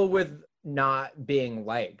struggle with not being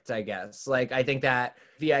liked, I guess. Like, I think that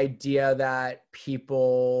the idea that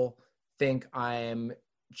people think I'm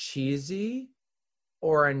cheesy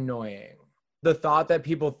or annoying, the thought that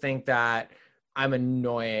people think that I'm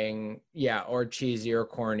annoying, or cheesy or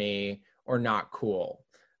corny or not cool.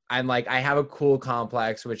 I'm like, I have a cool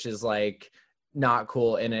complex, which is like not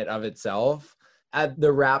cool in it of itself. At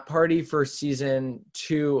the rap party for season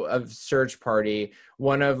 2 of Search Party,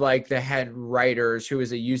 one of like the head writers who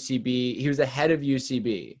was he was the head of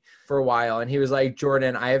UCB for a while. And he was like,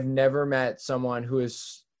 Jordan, I have never met someone who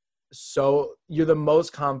is you're the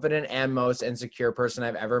most confident and most insecure person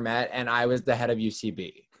I've ever met. And I was the head of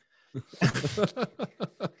UCB.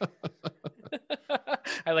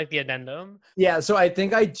 I like the addendum. Yeah. So I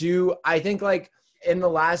think like, in the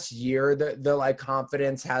last year, the like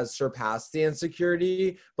confidence has surpassed the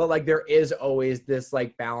insecurity, but like there is always this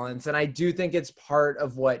like balance. And I do think it's part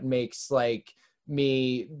of what makes like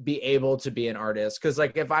me be able to be an artist. Cause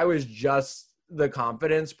like, if I was just the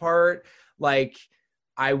confidence part, like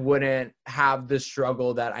I wouldn't have the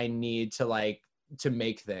struggle that I need to like, to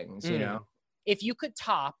make things, you know? If you could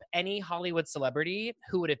top any Hollywood celebrity,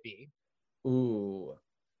 who would it be? Ooh.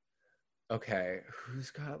 Okay.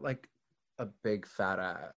 Who's got like a big fat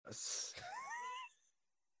ass?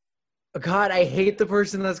 God, I hate the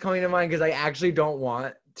person that's coming to mind because I actually don't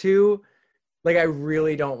want to. Like, I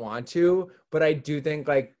really don't want to, but I do think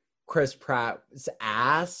like Chris Pratt's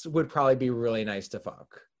ass would probably be really nice to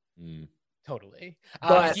fuck. Totally.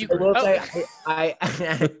 But I will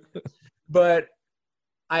say, but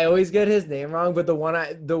I always get his name wrong, but the one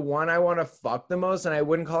I want to fuck the most, and I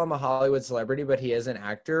wouldn't call him a Hollywood celebrity, but he is an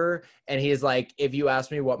actor, and he's like, if you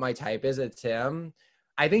ask me what my type is, it's him.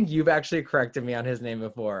 I think you've actually corrected me on his name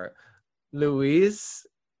before. Luis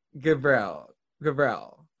Gabriel,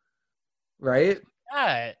 right?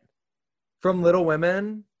 What? From Little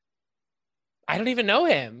Women. I don't even know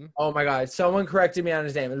him. Oh my God, someone corrected me on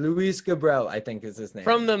his name. Luis Gabriel, I think is his name.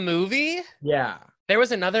 From the movie? Yeah. There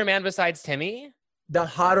was another man besides Timmy? The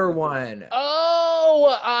hotter one.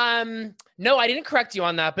 Oh, no, I didn't correct you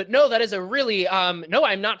on that, but no, that is a really, no,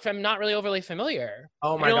 I'm not really overly familiar.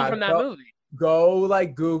 Oh my I know him God. from that movie. Go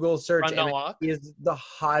like Google search Run, Don't him. Walk? He is the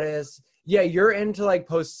hottest. Yeah, you're into like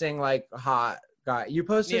posting like hot guy. You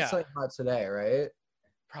posted something hot today, right?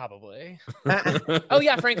 Probably. Oh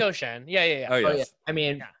yeah, Frank Ocean. Yeah. Oh, yes. Oh yeah. I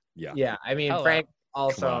mean, Yeah. I mean, Hello. Frank Come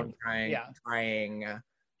also on. trying.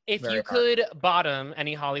 If Very you could bottom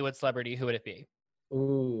any Hollywood celebrity, who would it be?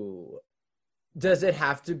 Ooh. Does it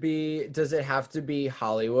have to be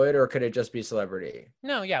Hollywood, or could it just be celebrity?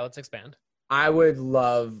 No, yeah, let's expand. I would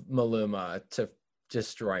love Maluma to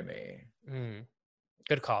destroy me.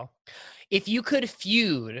 Good call. If you could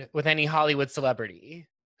feud with any Hollywood celebrity,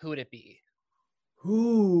 who would it be?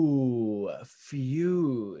 Ooh,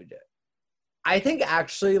 feud. I think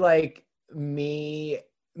actually like me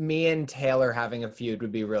and Taylor having a feud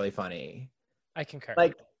would be really funny. I concur.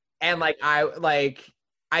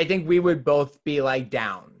 I think we would both be like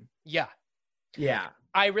down. Yeah. Yeah.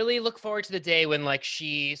 I really look forward to the day when like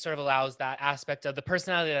she sort of allows that aspect of the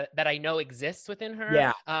personality that I know exists within her.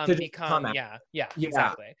 Yeah, to become. come out. Yeah,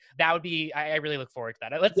 exactly. That would be. I really look forward to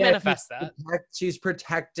that. Let's manifest that. She's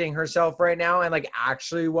protecting herself right now, and like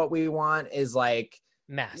actually, what we want is like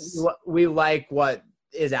mess. We like what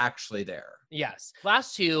is actually there. Yes.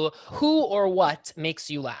 Last two. Who or what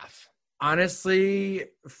makes you laugh? Honestly,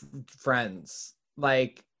 friends.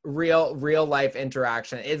 Like real life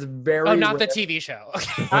interaction. It's very not the TV show.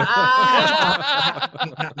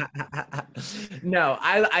 No,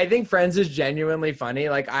 I think Friends is genuinely funny.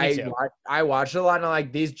 Like I watch it a lot, and I'm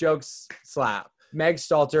like, these jokes slap. Meg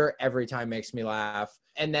Stalter every time makes me laugh.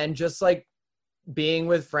 And then just like being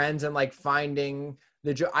with friends and like finding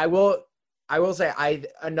the joke. I will say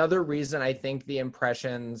another reason I think the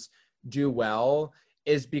impressions do well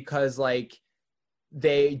is because like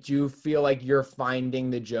they do feel like you're finding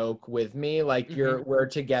the joke with me, like we're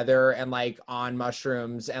together and like on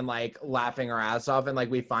mushrooms and like laughing our ass off, and like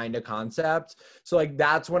we find a concept. So like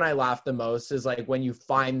that's when I laugh the most, is like when you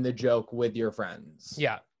find the joke with your friends.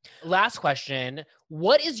 Yeah. Last question.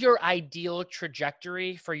 What is your ideal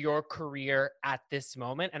trajectory for your career at this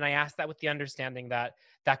moment? And I ask that with the understanding that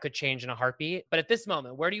that could change in a heartbeat. But at this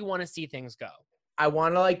moment, where do you want to see things go? I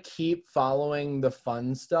want to like keep following the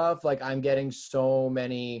fun stuff. Like I'm getting so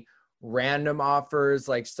many random offers,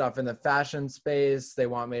 like stuff in the fashion space. They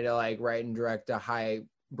want me to like write and direct a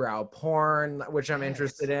highbrow porn, which I'm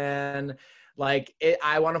interested in. Like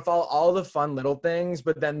I want to follow all the fun little things,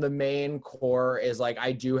 but then the main core is like,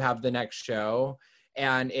 I do have the next show,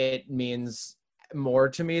 and it means more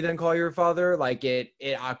to me than Call Your Father. Like it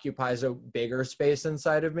occupies a bigger space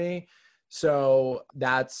inside of me. So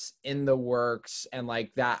that's in the works. And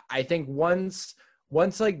like that, I think once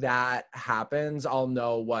like that happens, I'll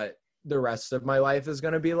know what the rest of my life is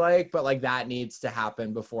going to be like. But like that needs to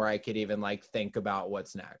happen before I could even like think about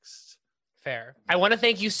what's next. Fair. I want to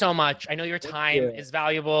thank you so much. I know your time is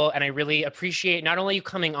valuable, and I really appreciate not only you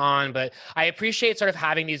coming on, but I appreciate sort of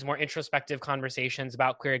having these more introspective conversations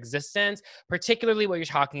about queer existence, particularly what you're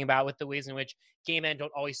talking about with the ways in which gay men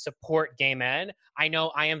don't always support gay men. I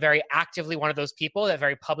know I am very actively one of those people that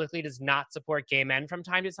very publicly does not support gay men from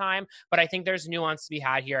time to time, but I think there's nuance to be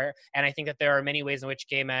had here, and I think that there are many ways in which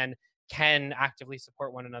gay men can actively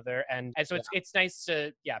support one another, and so it's nice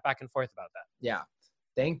to back and forth about that. Yeah.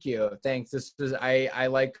 Thank you. Thanks. I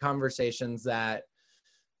like conversations that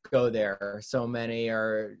go there. So many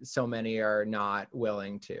are not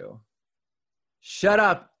willing to. Shut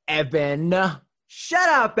up, Evan. Shut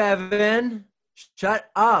up, Evan. Shut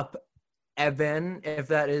up, Evan, if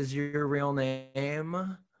that is your real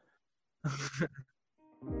name.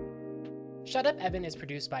 Shut Up, Evan is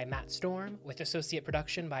produced by Matt Storm, with associate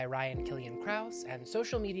production by Ryan Killian Krause and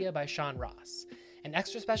social media by Sean Ross. An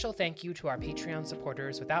extra special thank you to our Patreon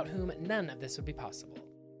supporters, without whom none of this would be possible.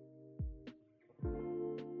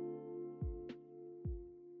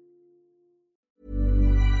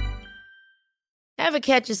 Ever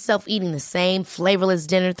catch yourself eating the same flavorless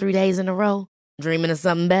dinner 3 days in a row? Dreaming of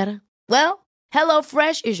something better? Well,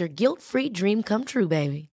 HelloFresh is your guilt-free dream come true,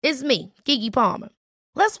 baby. It's me, Keke Palmer.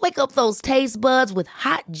 Let's wake up those taste buds with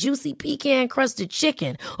hot, juicy pecan-crusted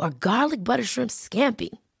chicken or garlic butter shrimp scampi.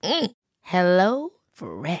 Hello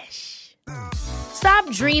Fresh. Stop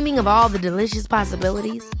dreaming of all the delicious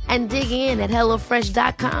possibilities and dig in at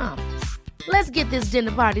HelloFresh.com. Let's get this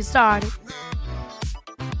dinner party started.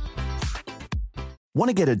 Want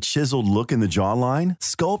to get a chiseled look in the jawline?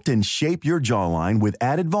 Sculpt and shape your jawline with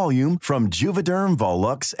added volume from Juvederm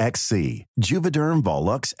Volux XC. Juvederm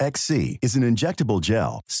Volux XC is an injectable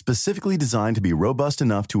gel specifically designed to be robust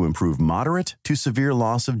enough to improve moderate to severe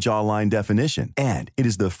loss of jawline definition. And it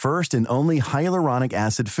is the first and only hyaluronic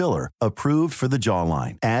acid filler approved for the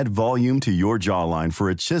jawline. Add volume to your jawline for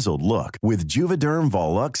a chiseled look with Juvederm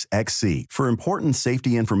Volux XC. For important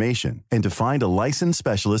safety information and to find a licensed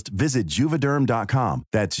specialist, visit Juvederm.com.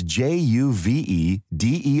 That's Juvederm.com.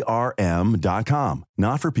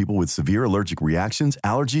 Not for people with severe allergic reactions,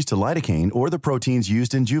 allergies to lidocaine, or the proteins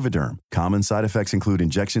used in Juvederm. Common side effects include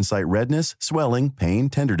injection site redness, swelling, pain,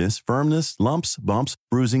 tenderness, firmness, lumps, bumps,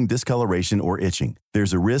 bruising, discoloration, or itching.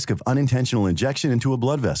 There's a risk of unintentional injection into a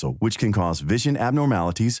blood vessel, which can cause vision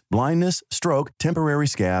abnormalities, blindness, stroke, temporary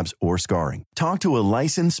scabs, or scarring. Talk to a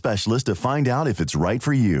licensed specialist to find out if it's right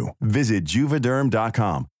for you. Visit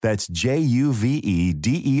Juvederm.com. That's Juvederm.com.